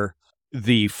where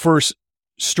the first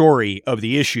story of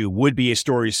the issue would be a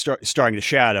story starring the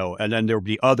Shadow, and then there would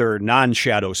be other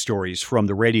non-Shadow stories from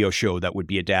the radio show that would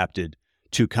be adapted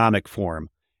to comic form.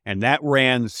 And that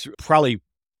ran probably,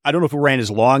 I don't know if it ran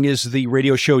as long as the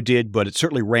radio show did, but it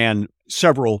certainly ran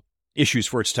several issues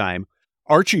for its time.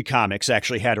 Archie Comics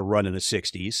actually had a run in the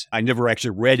 60s. I never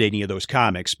actually read any of those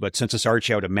comics, but since it's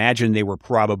Archie, I would imagine they were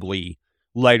probably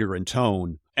lighter in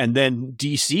tone. And then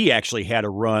DC actually had a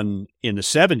run in the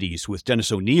 70s with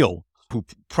Dennis O'Neil, who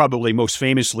probably most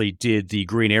famously did the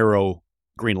Green Arrow,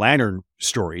 Green Lantern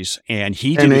stories. And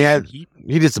he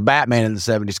did some Batman in the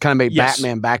 70s, kind of made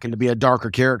Batman back into be a darker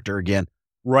character again.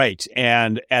 Right.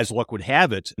 And as luck would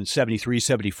have it, in 73,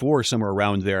 74, somewhere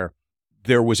around there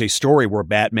was a story where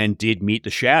Batman did meet the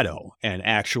Shadow and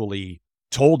actually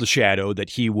told the Shadow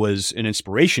that he was an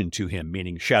inspiration to him,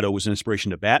 meaning Shadow was an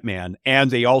inspiration to Batman. And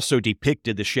they also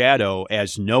depicted the Shadow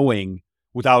as knowing,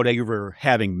 without ever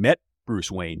having met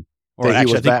Bruce Wayne, or that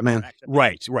he was Batman.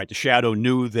 Right. The Shadow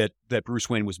knew that Bruce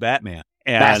Wayne was Batman.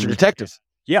 And, Master Detective.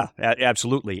 Yeah,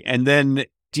 absolutely. And then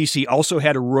DC also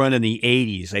had a run in the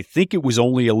 80s. I think it was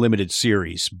only a limited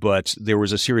series, but there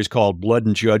was a series called Blood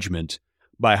and Judgment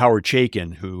by Howard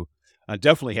Chaykin, who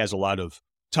definitely has a lot of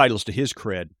titles to his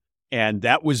cred. And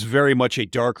that was very much a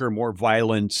darker, more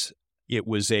violent. It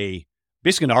was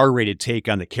basically an R-rated take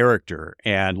on the character.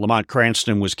 And Lamont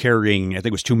Cranston was carrying, I think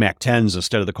it was 2 MAC-10s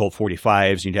instead of the Colt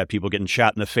 45s. You'd have people getting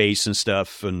shot in the face and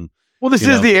stuff. And well, this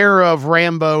is the era of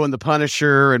Rambo and the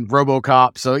Punisher and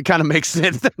RoboCop, so it kind of makes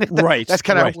sense. Right. That's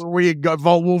kind of where we had got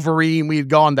Wolverine. We had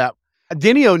gone that.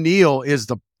 Denny O'Neil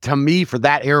to me, for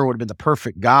that era, would have been the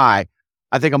perfect guy.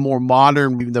 I think a more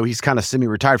modern, even though he's kind of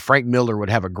semi-retired, Frank Miller would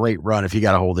have a great run if he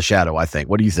got a hold of the Shadow, I think.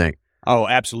 What do you think? Oh,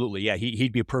 absolutely. Yeah,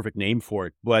 he'd be a perfect name for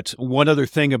it. But one other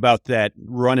thing about that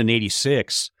run in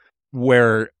 86,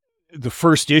 where the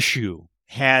first issue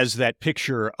has that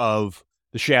picture of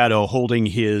the Shadow holding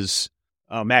his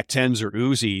MAC-10s or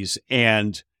Uzis,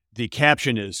 and the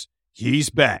caption is, "He's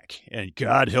back, and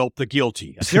God help the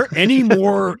guilty." Is there any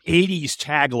more 80s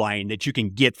tagline that you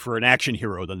can get for an action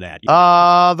hero than that?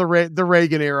 The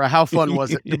Reagan era. How fun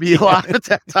was it to be alive at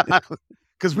that time?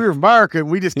 Because we were American,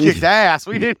 we just kicked ass.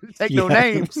 We didn't take no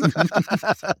names.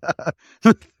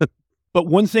 But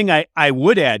one thing I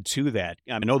would add to that,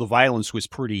 I know the violence was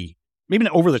pretty, maybe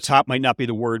over the top might not be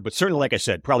the word, but certainly, like I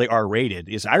said, probably R-rated,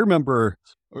 is I remember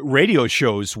radio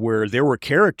shows where there were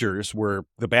characters where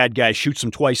the bad guy shoots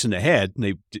them twice in the head, and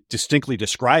they distinctly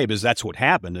describe as that's what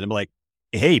happened. And I'm like,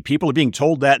 hey, people are being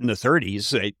told that in the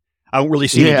 30s. I don't really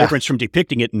see any difference from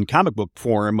depicting it in comic book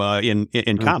form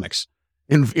in comics.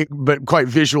 But quite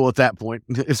visual at that point,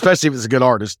 especially if it's a good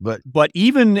artist. But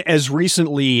even as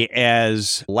recently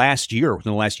as last year,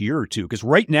 within the last year or two, because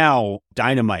right now,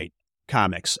 Dynamite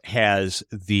Comics has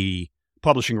the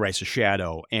publishing rights to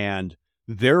Shadow, and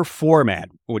their format,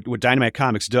 what Dynamite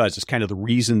Comics does, is kind of the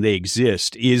reason they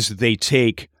exist, is they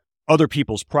take other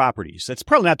people's properties. That's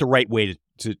probably not the right way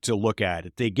to look at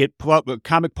it. They get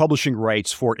comic publishing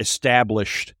rights for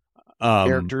established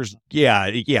characters. IPs.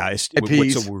 You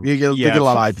get a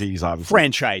lot of IPs, obviously.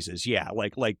 Franchises,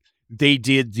 like they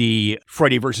did the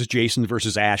Freddy versus Jason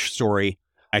versus Ash story.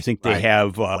 I think they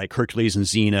have like Hercules and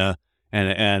Xena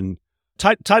and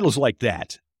titles like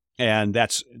that. And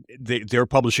they're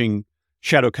publishing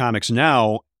Shadow Comics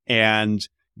now, and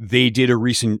they did a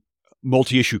recent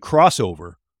multi-issue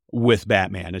crossover with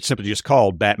Batman. It's simply just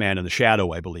called Batman and the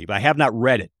Shadow, I believe. I have not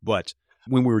read it, but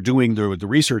when we were doing the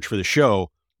research for the show,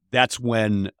 that's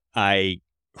when I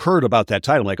heard about that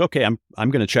title. I'm like, okay, I'm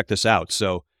going to check this out.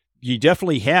 So you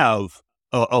definitely have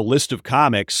a list of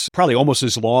comics, probably almost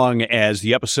as long as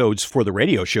the episodes for the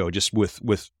radio show, just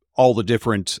with all the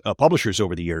different publishers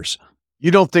over the years. You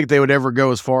don't think they would ever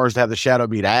go as far as to have the Shadow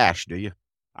meet Ash, do you?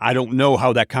 I don't know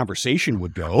how that conversation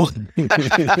would go.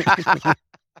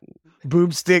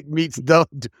 Boomstick meets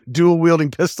dual wielding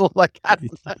pistol. Like, I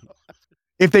don't know.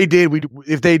 If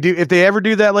they ever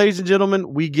do that, ladies and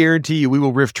gentlemen, we guarantee you we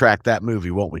will riff track that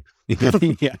movie, won't we?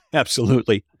 Yeah,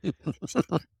 absolutely.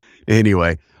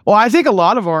 Anyway, well, I think a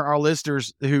lot of our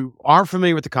listeners who aren't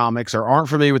familiar with the comics or aren't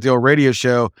familiar with the old radio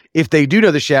show, if they do know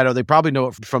the Shadow, they probably know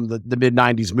it from the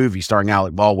mid-90s movie starring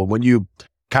Alec Baldwin. When you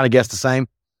kind of guess the same?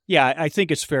 Yeah, I think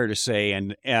it's fair to say.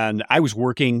 And I was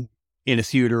working in a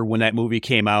theater when that movie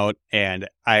came out, and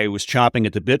I was chomping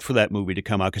at the bit for that movie to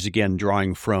come out because, again,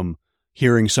 drawing from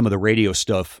hearing some of the radio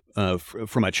stuff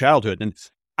from my childhood. And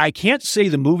I can't say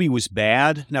the movie was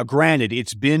bad. Now, granted,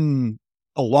 it's been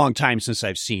a long time since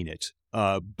I've seen it.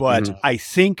 But I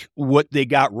think what they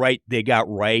got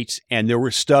right. And there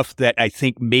was stuff that I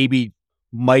think maybe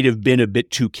might have been a bit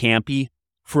too campy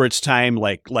for its time,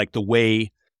 like the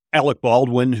way Alec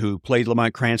Baldwin, who played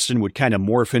Lamont Cranston, would kind of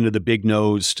morph into the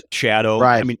big-nosed Shadow.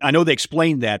 Right. I mean, I know they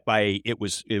explained that by it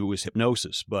was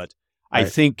hypnosis, but I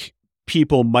Right. think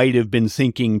people might have been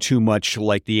thinking too much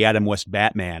like the Adam West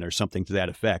Batman or something to that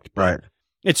effect. But Right.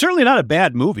 it's certainly not a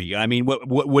bad movie. I mean,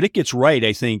 what it gets right,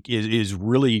 I think, is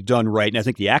really done right, and I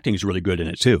think the acting is really good in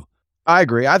it too. I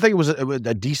agree. I think it was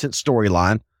a decent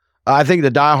storyline. I think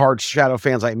the diehard Shadow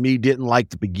fans like me didn't like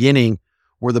the beginning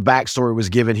where the backstory was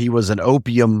given. He was an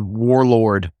opium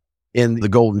warlord in the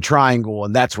Golden Triangle,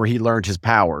 and that's where he learned his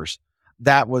powers.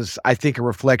 That was, I think, a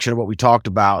reflection of what we talked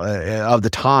about of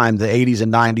the time, the 80s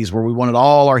and 90s, where we wanted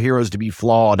all our heroes to be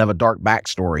flawed, have a dark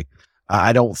backstory.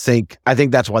 I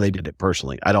think that's why they did it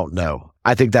personally. I don't know.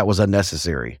 I think that was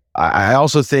unnecessary. I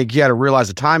also think you got to realize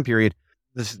the time period.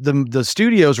 The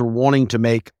studios were wanting to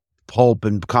make pulp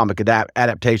and comic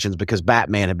adaptations because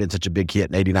Batman had been such a big hit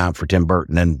in '89 for Tim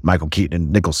Burton and Michael Keaton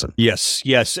and Nicholson. Yes.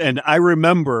 And I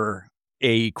remember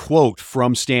a quote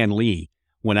from Stan Lee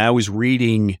when I was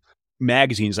reading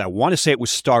magazines. I want to say it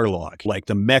was Starlog, like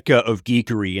the mecca of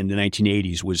geekery in the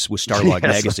 1980s was Starlog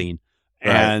Yes. magazine.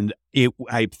 Right. And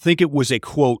I think it was a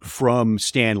quote from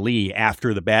Stan Lee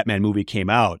after the Batman movie came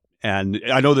out. And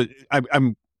I know that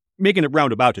I'm making it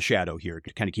roundabout to Shadow here,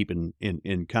 to kind of keep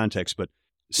in context, but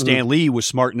Stan Lee was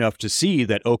smart enough to see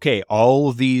that, okay, all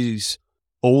of these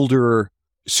older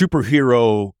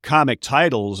superhero comic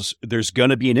titles, there's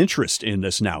going to be an interest in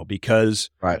this now because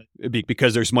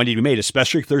there's money to be made,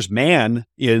 especially if there's man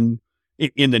in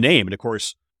the name. And of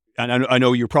course, and I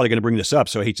know you're probably going to bring this up,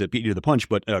 so I hate to beat you to the punch,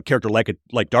 but a character like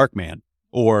Darkman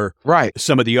or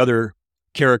some of the other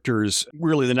characters,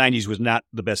 really the 90s was not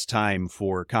the best time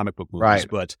for comic book movies. Right.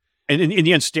 But and in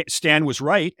the end, Stan was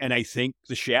right. And I think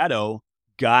The Shadow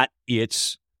got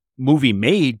its movie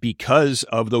made because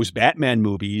of those Batman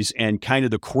movies and kind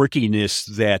of the quirkiness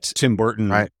that Tim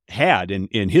Burton had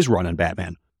in his run on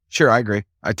Batman. Sure, I agree.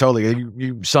 I totally,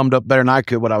 you summed up better than I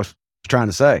could what I was trying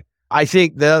to say. I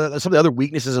think some of the other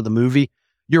weaknesses of the movie,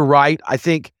 you're right. I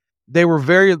think they were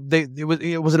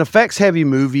it was an effects heavy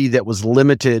movie that was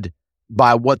limited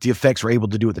by what the effects were able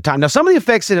to do at the time. Now, some of the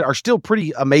effects in it are still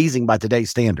pretty amazing by today's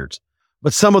standards,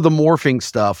 but some of the morphing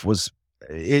stuff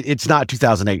it's not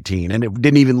 2018, and it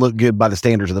didn't even look good by the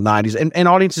standards of the 90s, and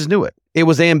audiences knew it. It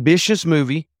was an ambitious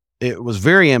movie. It was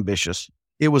very ambitious.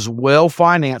 It was well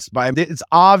financed it's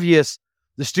obvious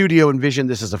the studio envisioned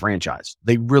this as a franchise.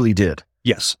 They really did.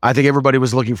 Yes. I think everybody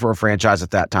was looking for a franchise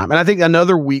at that time. And I think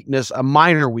another weakness, a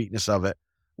minor weakness of it,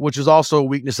 which is also a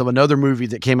weakness of another movie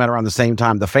that came out around the same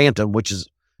time, The Phantom, which is,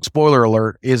 spoiler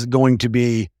alert, is going to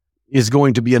be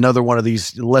another one of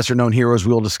these lesser known heroes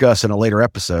we'll discuss in a later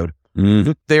episode.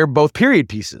 Mm-hmm. They're both period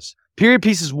pieces. Period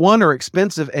pieces, one, are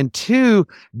expensive, and two,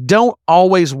 don't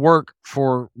always work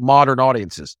for modern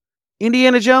audiences.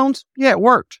 Indiana Jones, yeah, it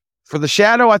worked. For The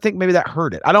Shadow, I think maybe that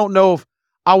hurt it. I don't know if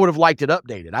I would have liked it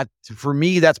updated. For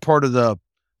me, that's part of the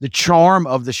charm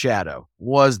of The Shadow,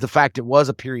 was the fact it was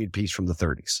a period piece from the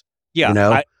 30s. Yeah, you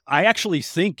know? I actually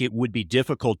think it would be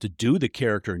difficult to do the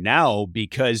character now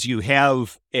because you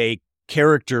have a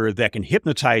character that can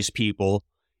hypnotize people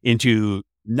into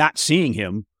not seeing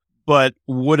him. But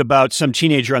what about some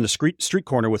teenager on the street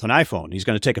corner with an iPhone? He's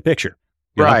going to take a picture.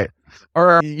 Right.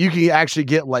 Or you can actually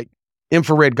get like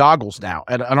infrared goggles now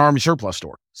at an Army surplus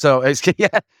store. So it's a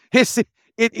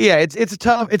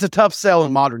tough sell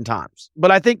in modern times.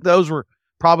 But I think those were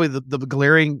probably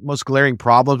the most glaring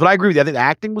problems. But I agree with you. I think the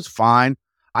acting was fine.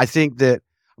 I think that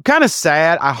I'm kind of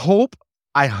sad. I hope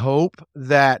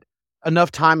that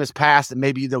enough time has passed that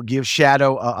maybe they'll give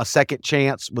Shadow a second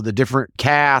chance with a different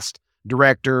cast,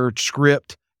 director,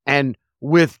 script, and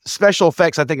with special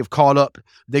effects. I think if caught up,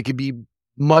 they could be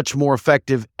much more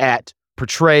effective at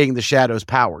portraying the Shadow's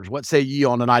powers. What say ye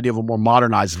on an idea of a more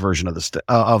modernized version of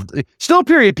still a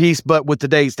period piece, but with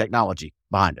today's technology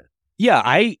behind it? Yeah,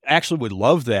 I actually would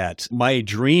love that. My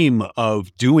dream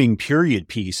of doing period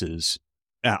pieces.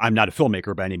 I'm not a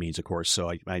filmmaker by any means, of course,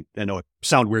 so I know it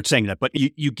sounds weird saying that, but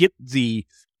you get the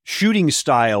shooting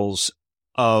styles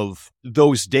of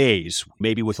those days,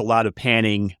 maybe with a lot of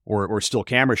panning or still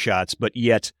camera shots, but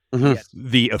yet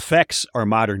the effects are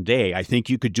modern day. I think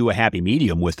you could do a happy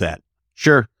medium with that.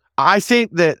 Sure. I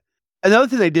think that another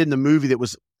thing they did in the movie that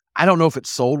was, I don't know if it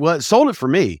sold. Well, it sold it for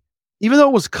me. Even though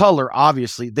it was color,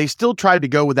 obviously, they still tried to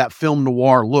go with that film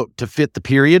noir look to fit the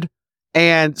period.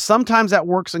 And sometimes that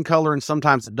works in color and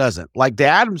sometimes it doesn't. Like the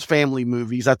Addams Family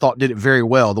movies, I thought did it very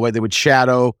well. The way they would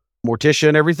shadow Morticia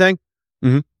and everything.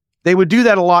 Mm-hmm. They would do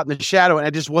that a lot in The Shadow, and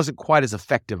it just wasn't quite as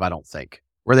effective, I don't think.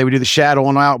 Where they would do the shadow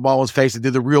on Outball's face, they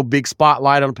did the real big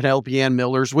spotlight on Penelope Ann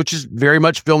Miller's, which is very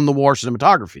much film noir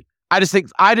cinematography. I just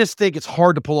think it's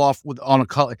hard to pull off on a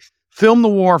color. Film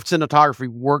noir cinematography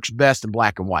works best in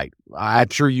black and white. I'm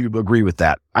sure you agree with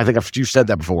that. I think you said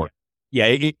that before.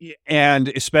 Yeah, and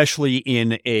especially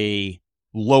in a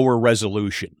lower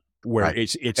resolution where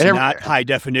Right. it's not high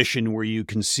definition where you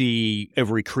can see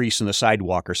every crease in the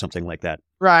sidewalk or something like that.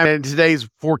 Right. In today's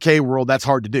 4K world, that's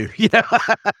hard to do.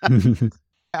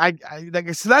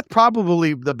 So that's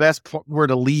probably the best where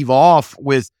to leave off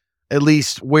with, at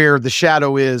least where the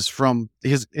Shadow is from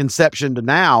his inception to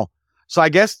now. So I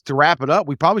guess to wrap it up,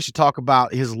 we probably should talk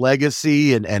about his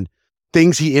legacy and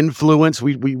things he influenced.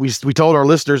 We told our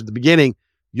listeners at the beginning,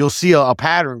 you'll see a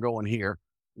pattern going here.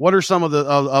 What are some of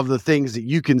the things that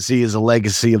you can see as a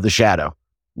legacy of the Shadow?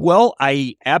 Well,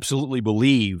 I absolutely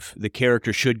believe the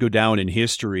character should go down in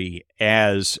history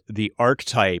as the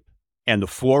archetype and the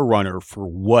forerunner for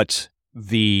what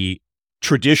the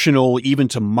traditional, even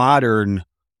to modern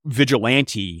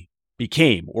vigilante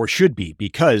became or should be.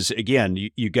 Because again,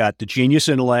 you got the genius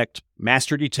intellect,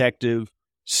 master detective,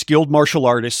 skilled martial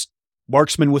artist,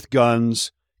 marksman with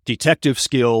guns, detective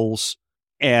skills,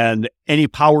 and any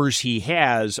powers he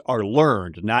has are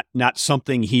learned, not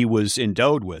something he was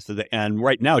endowed with. And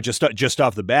right now, just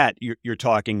off the bat, you're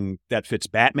talking that fits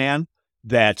Batman.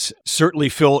 That certainly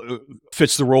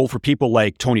fits the role for people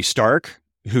like Tony Stark,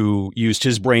 who used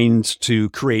his brains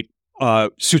to create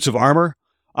suits of armor.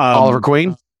 Oliver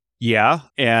Queen? Yeah.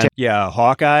 And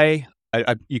Hawkeye.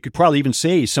 You could probably even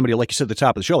say somebody, like you said at the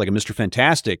top of the show, like a Mr.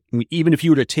 Fantastic. I mean, even if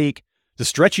you were to take the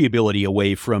stretchy ability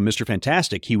away from Mr.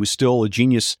 Fantastic, he was still a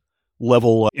genius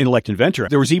level intellect inventor.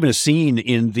 There was even a scene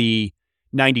in the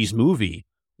 90s movie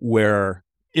where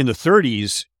in the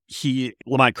 30s,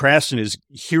 Lamont Cranston is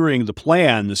hearing the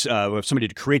plans of somebody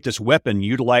to create this weapon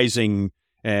utilizing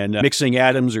and mixing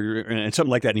atoms and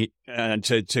something like that and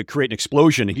to create an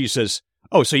explosion. And he says,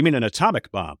 "Oh, so you mean an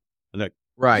atomic bomb?" And like,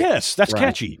 right. Yes, that's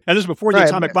catchy. And this is before the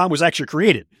atomic bomb was actually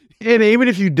created. And even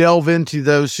if you delve into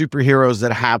those superheroes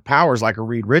that have powers like a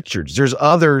Reed Richards, there's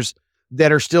others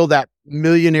that are still that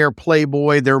millionaire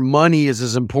playboy. Their money is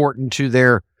as important to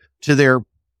their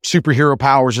superhero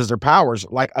powers as their powers,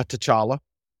 like a T'Challa,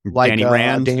 like Danny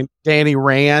Rand. Danny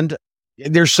Rand.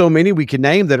 There's so many we can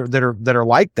name that are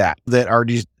like that are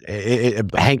just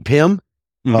Hank Pym.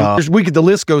 Mm-hmm. The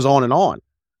list goes on and on.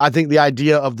 I think the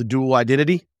idea of the dual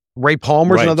identity. Ray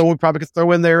Palmer's another one we probably could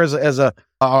throw in there as a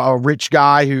rich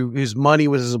guy whose money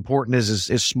was as important as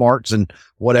his smarts and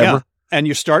whatever. Yeah. And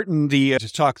you're starting to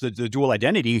talk the dual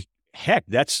identity. Heck,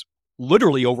 that's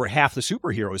literally over half the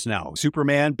superheroes now.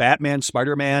 Superman, Batman,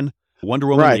 Spider-Man, Wonder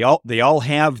Woman. Right. They all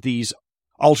have these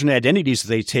alternate identities that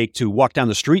they take to walk down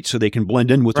the street so they can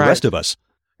blend in with the rest of us.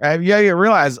 You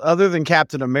realize other than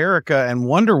Captain America and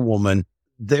Wonder Woman,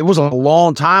 it was a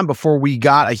long time before we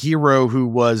got a hero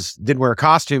who didn't wear a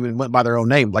costume and went by their own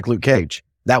name, like Luke Cage.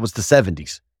 That was the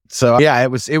 70s. So yeah,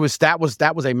 that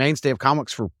was a mainstay of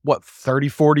comics for 30,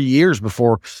 40 years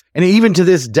before. And even to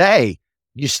this day,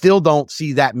 you still don't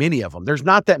see that many of them. There's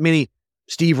not that many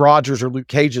Steve Rogers or Luke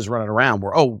Cages running around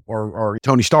or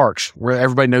Tony Starks, where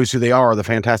everybody knows who they are, the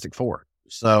Fantastic Four.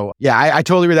 So yeah, I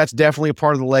totally agree. That's definitely a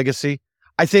part of the legacy.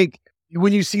 I think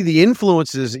when you see the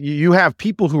influences, you have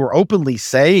people who are openly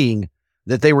saying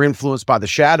that they were influenced by the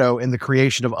Shadow in the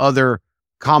creation of other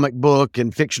comic book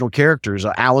and fictional characters.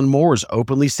 Alan Moore's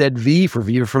openly said V for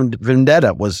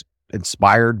Vendetta was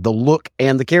inspired the look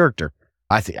and the character.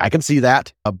 I think I can see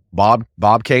that. Bob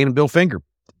Kane and Bill Finger.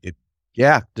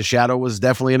 The Shadow was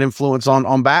definitely an influence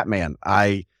on Batman.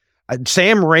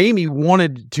 Sam Raimi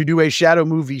wanted to do a Shadow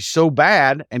movie so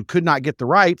bad and could not get the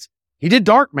rights. He did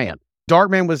Darkman.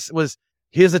 Darkman was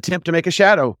his attempt to make a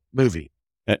Shadow movie.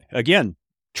 Again,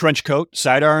 trench coat,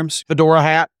 sidearms, fedora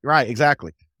hat. Right,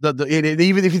 exactly.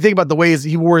 Even if you think about the way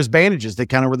he wore his bandages, they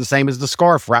kind of were the same as the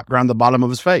scarf wrapped around the bottom of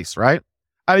his face, right?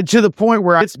 I mean, to the point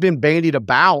where it's been bandied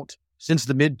about since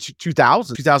the mid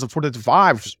 2000s, 2004 to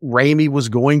 2005, Raimi was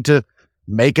going to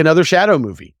make another Shadow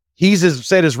movie. He's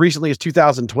said as recently as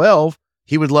 2012,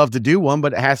 he would love to do one,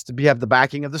 but it has to have the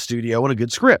backing of the studio and a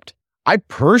good script. I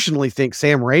personally think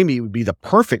Sam Raimi would be the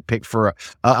perfect pick for a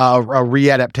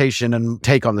readaptation and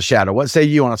take on the Shadow. What say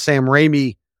you on a Sam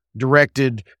Raimi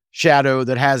directed Shadow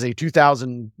that has a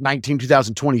 2019,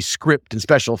 2020 script and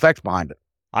special effects behind it?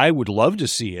 I would love to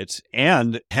see it.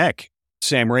 And heck,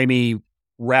 Sam Raimi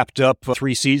wrapped up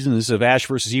 3 seasons of Ash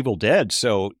vs. Evil Dead.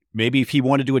 So maybe if he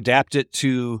wanted to adapt it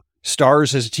to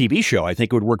Starz as a TV show, I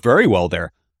think it would work very well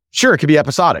there. Sure, it could be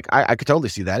episodic. I could totally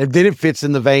see that. And then it fits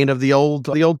in the vein of the old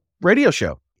radio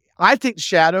show. I think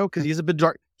Shadow, because he's a bit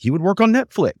dark, he would work on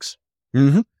Netflix.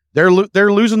 Mm-hmm.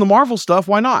 They're losing the Marvel stuff.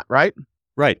 Why not? Right.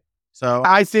 Right. So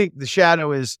I think the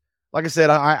Shadow is like I said,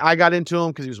 I got into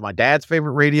him because he was my dad's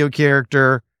favorite radio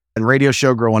character and radio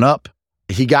show growing up.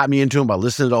 He got me into him by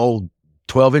listening to old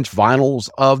 12-inch vinyls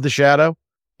of the Shadow,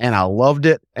 and I loved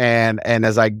it. And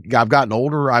as I've gotten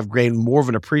older, I've gained more of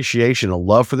an appreciation and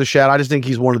love for the Shadow. I just think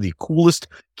he's one of the coolest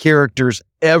characters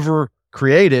ever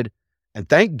created. And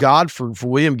thank God for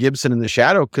William Gibson and the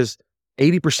Shadow, because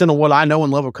 80% of what I know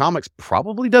and love of comics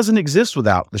probably doesn't exist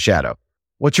without the Shadow.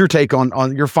 What's your take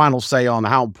on your final say on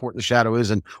how important the Shadow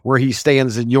is and where he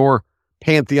stands in your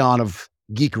pantheon of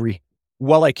geekery?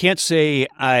 Well, I can't say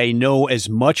I know as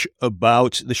much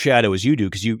about the Shadow as you do,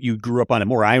 because you grew up on it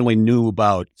more. I only knew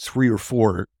about 3 or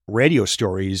 4 radio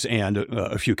stories and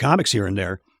a few comics here and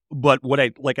there. But what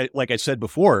like I said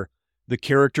before, the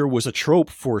character was a trope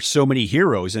for so many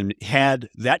heroes, and had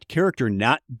that character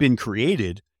not been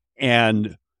created,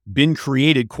 and been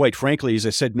created, quite frankly, as I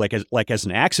said, like as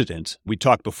an accident. We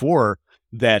talked before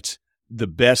that the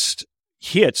best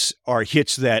hits are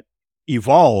hits that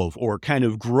evolve or kind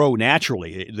of grow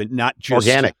naturally, not just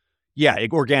organic. Yeah,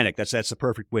 organic. That's the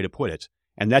perfect way to put it.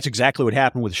 And that's exactly what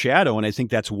happened with Shadow. And I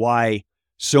think that's why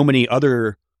so many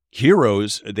other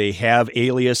heroes, they have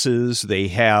aliases, they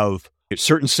have a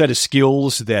certain set of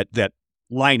skills that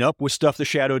line up with stuff the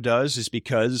Shadow does, is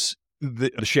because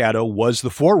the Shadow was the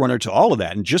forerunner to all of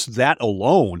that. And just that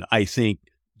alone, I think,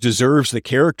 deserves the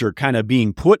character kind of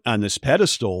being put on this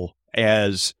pedestal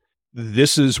as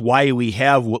this is why we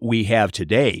have what we have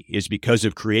today, is because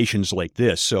of creations like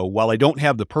this. So while I don't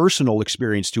have the personal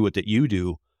experience to it that you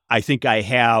do, I think I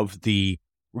have the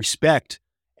respect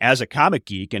as a comic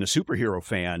geek and a superhero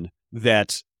fan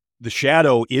that the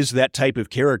Shadow is that type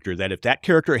of character, that if that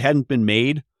character hadn't been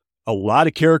made, a lot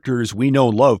of characters we know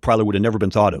and love probably would have never been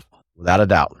thought of. Without a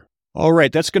doubt. All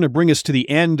right, that's going to bring us to the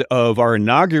end of our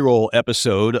inaugural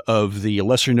episode of the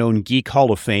Lesser Known Geek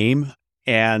Hall of Fame.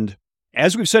 And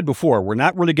as we've said before, we're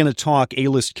not really going to talk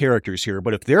A-list characters here,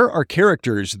 but if there are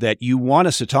characters that you want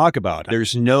us to talk about,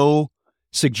 there's no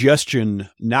suggestion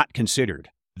not considered.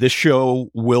 This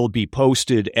show will be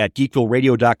posted at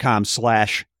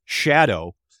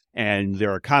geekvilleradio.com/shadow, and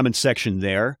there are a comment section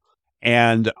there.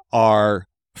 And our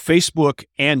Facebook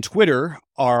and Twitter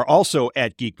are also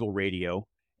at Geekville Radio.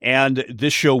 And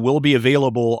this show will be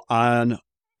available on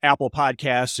Apple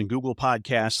Podcasts and Google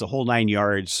Podcasts, the whole 9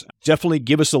 yards. Definitely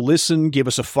give us a listen, give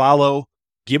us a follow,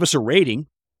 give us a rating.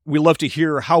 We love to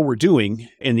hear how we're doing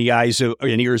in the eyes and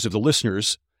ears of the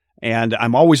listeners. And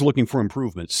I'm always looking for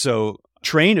improvements. So,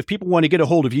 Train, if people want to get a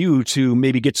hold of you to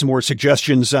maybe get some more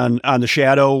suggestions on the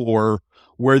Shadow, or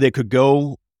where they could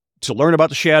go to learn about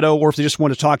the Shadow, or if they just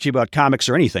want to talk to you about comics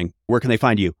or anything, where can they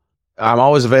find you? I'm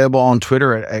always available on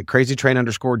Twitter at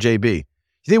crazytrain_JB. You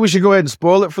think we should go ahead and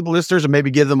spoil it for the listeners and maybe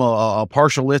give them a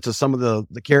partial list of some of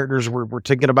the characters we're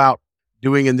thinking about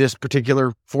doing in this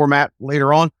particular format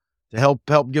later on to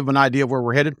help give them an idea of where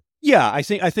we're headed? Yeah, I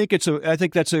think that's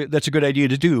a good idea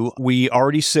to do. We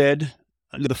already said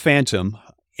the Phantom,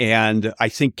 and I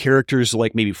think characters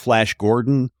like maybe Flash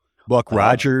Gordon, Buck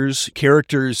Rogers,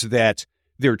 characters that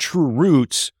their true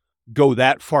roots go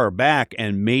that far back,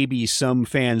 and maybe some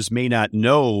fans may not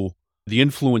know the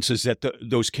influences that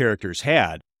those characters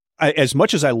had. As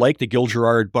much as I like the Gil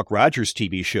Gerard Buck Rogers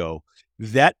TV show,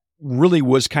 that really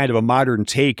was kind of a modern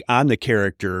take on the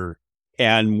character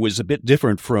and was a bit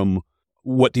different from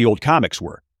what the old comics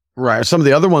were. Right. Some of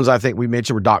the other ones I think we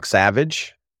mentioned were Doc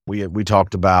Savage. We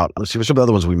talked about, let's see, what's some of the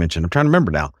other ones we mentioned? I'm trying to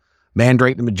remember now.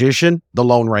 Mandrake the Magician, the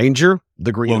Lone Ranger,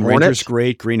 the Green Hornet. Ranger's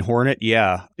great, Green Hornet,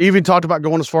 yeah. Even talked about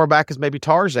going as far back as maybe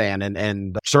Tarzan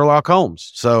and Sherlock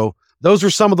Holmes. So those are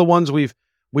some of the ones we've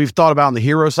thought about on the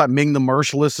hero side. Ming the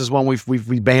Merciless is one we've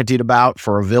bantied about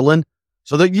for a villain.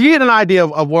 So that you get an idea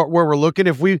of where we're looking.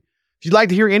 If you'd like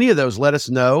to hear any of those, let us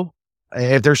know.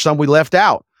 If there's some we left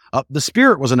out. The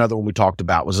Spirit was another one we talked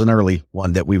about, was an early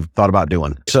one that we've thought about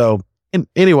doing. So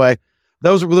anyway,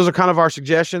 those are kind of our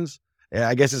suggestions.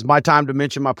 I guess it's my time to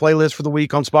mention my playlist for the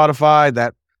week on Spotify. That,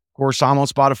 of course, I'm on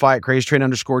Spotify at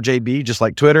crazytrain_JB, just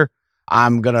like Twitter.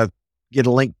 I'm going to get a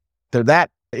link to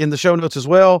that in the show notes as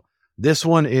well. This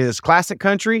one is Classic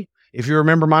Country. If you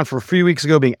remember mine from a few weeks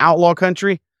ago being Outlaw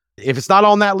Country, if it's not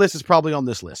on that list, it's probably on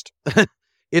this list.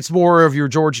 It's more of your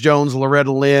George Jones,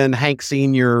 Loretta Lynn, Hank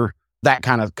Sr., that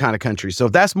kind of country. So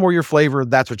if that's more your flavor,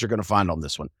 that's what you're going to find on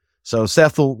this one. So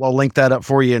Seth will link that up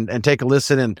for you and take a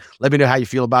listen and let me know how you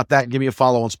feel about that. Give me a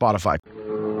follow on Spotify. The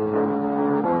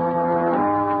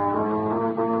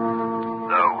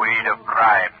weed of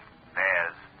crime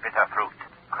bears bitter fruit.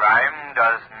 Crime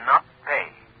does not pay.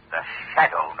 The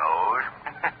Shadow knows.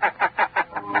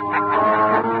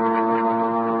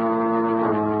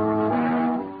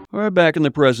 All right, back in the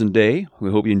present day,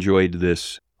 we hope you enjoyed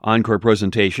this encore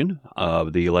presentation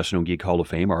of the Lesser Known Geek Hall of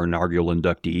Fame, our inaugural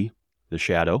inductee, The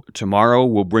Shadow. Tomorrow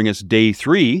will bring us day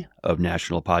 3 of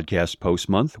National Podcast Post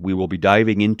Month. We will be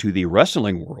diving into the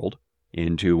wrestling world,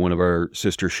 into one of our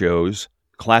sister shows,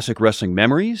 Classic Wrestling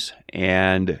Memories,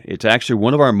 and it's actually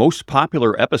one of our most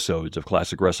popular episodes of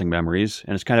Classic Wrestling Memories,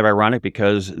 and it's kind of ironic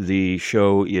because the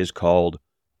show is called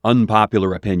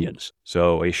Unpopular Opinions.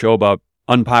 So a show about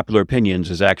unpopular opinions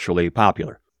is actually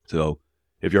popular. So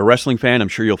if you're a wrestling fan, I'm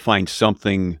sure you'll find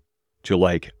something to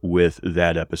like with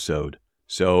that episode.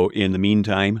 So in the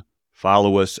meantime,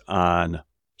 follow us on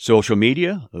social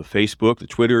media. The Facebook, the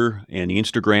Twitter, and the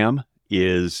Instagram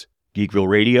is Geekville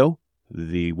Radio.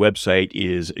 The website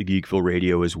is Geekville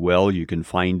Radio as well. You can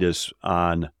find us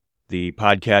on the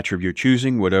podcatcher of your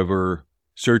choosing, whatever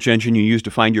search engine you use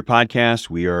to find your podcast.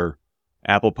 We are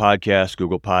Apple Podcasts,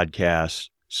 Google Podcasts,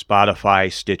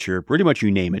 Spotify, Stitcher, pretty much you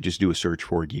name it. Just do a search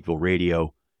for Geekville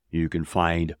Radio. You can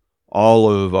find all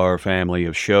of our family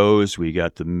of shows. We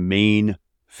got the main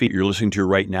feed you're listening to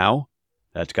right now.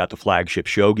 That's got the flagship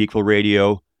show, Geekville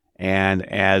Radio. And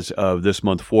as of this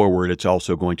month forward, it's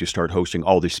also going to start hosting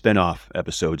all the spin-off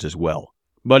episodes as well.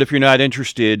 But if you're not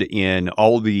interested in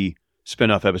all the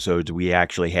spin-off episodes, we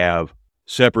actually have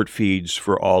separate feeds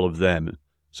for all of them.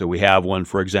 So we have one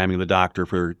for Examining the Doctor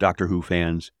for Doctor Who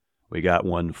fans. We got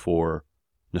one for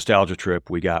Nostalgia Trip.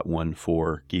 We got one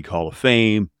for Geek Hall of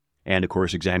Fame. And, of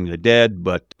course, Examining the Dead.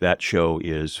 But that show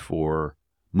is for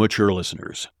mature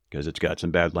listeners because it's got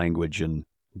some bad language. And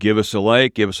give us a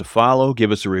like, give us a follow,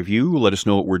 give us a review. Let us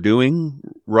know what we're doing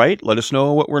right. Let us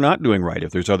know what we're not doing right.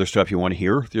 If there's other stuff you want to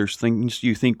hear, if there's things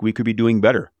you think we could be doing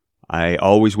better. I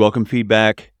always welcome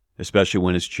feedback, especially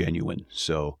when it's genuine.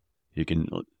 So you can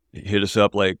hit us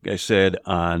up, like I said,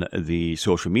 on the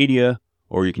social media.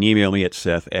 Or you can email me at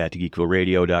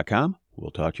seth@geekvilleradio.com.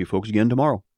 We'll talk to you folks again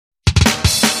tomorrow.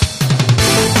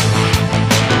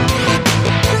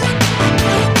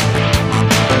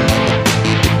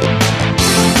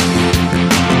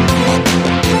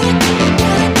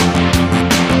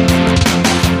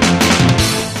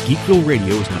 Geekville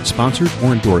Radio is not sponsored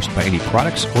or endorsed by any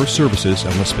products or services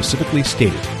unless specifically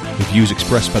stated. The views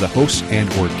expressed by the hosts and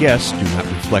or guests do not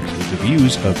reflect the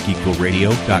views of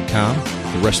GeekvilleRadio.com,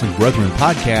 the Wrestling Brethren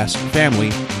podcast,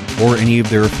 family, or any of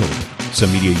their affiliates.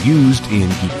 Some media used in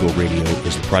Geekville Radio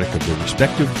is the product of their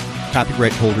respective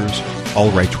copyright holders, all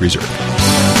rights reserved.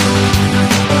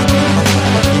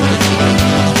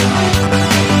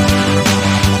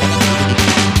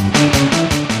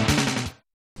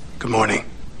 Good morning.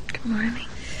 Good morning.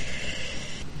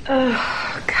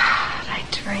 Oh, God, I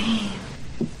dreamed.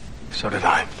 So did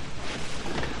I.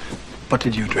 What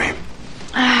did you dream?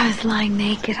 I was lying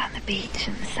naked on the beach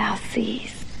in the South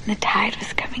Seas, and the tide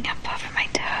was coming up over my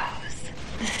toes.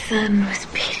 The sun was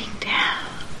beating down.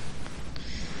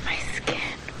 My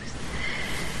skin was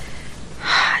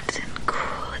hot and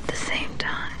cool at the same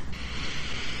time.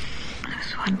 It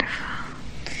was wonderful.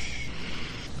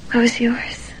 What was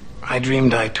yours? I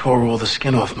dreamed I tore all the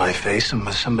skin off my face and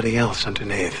was somebody else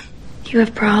underneath. You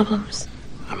have problems.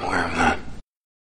 I'm aware of that.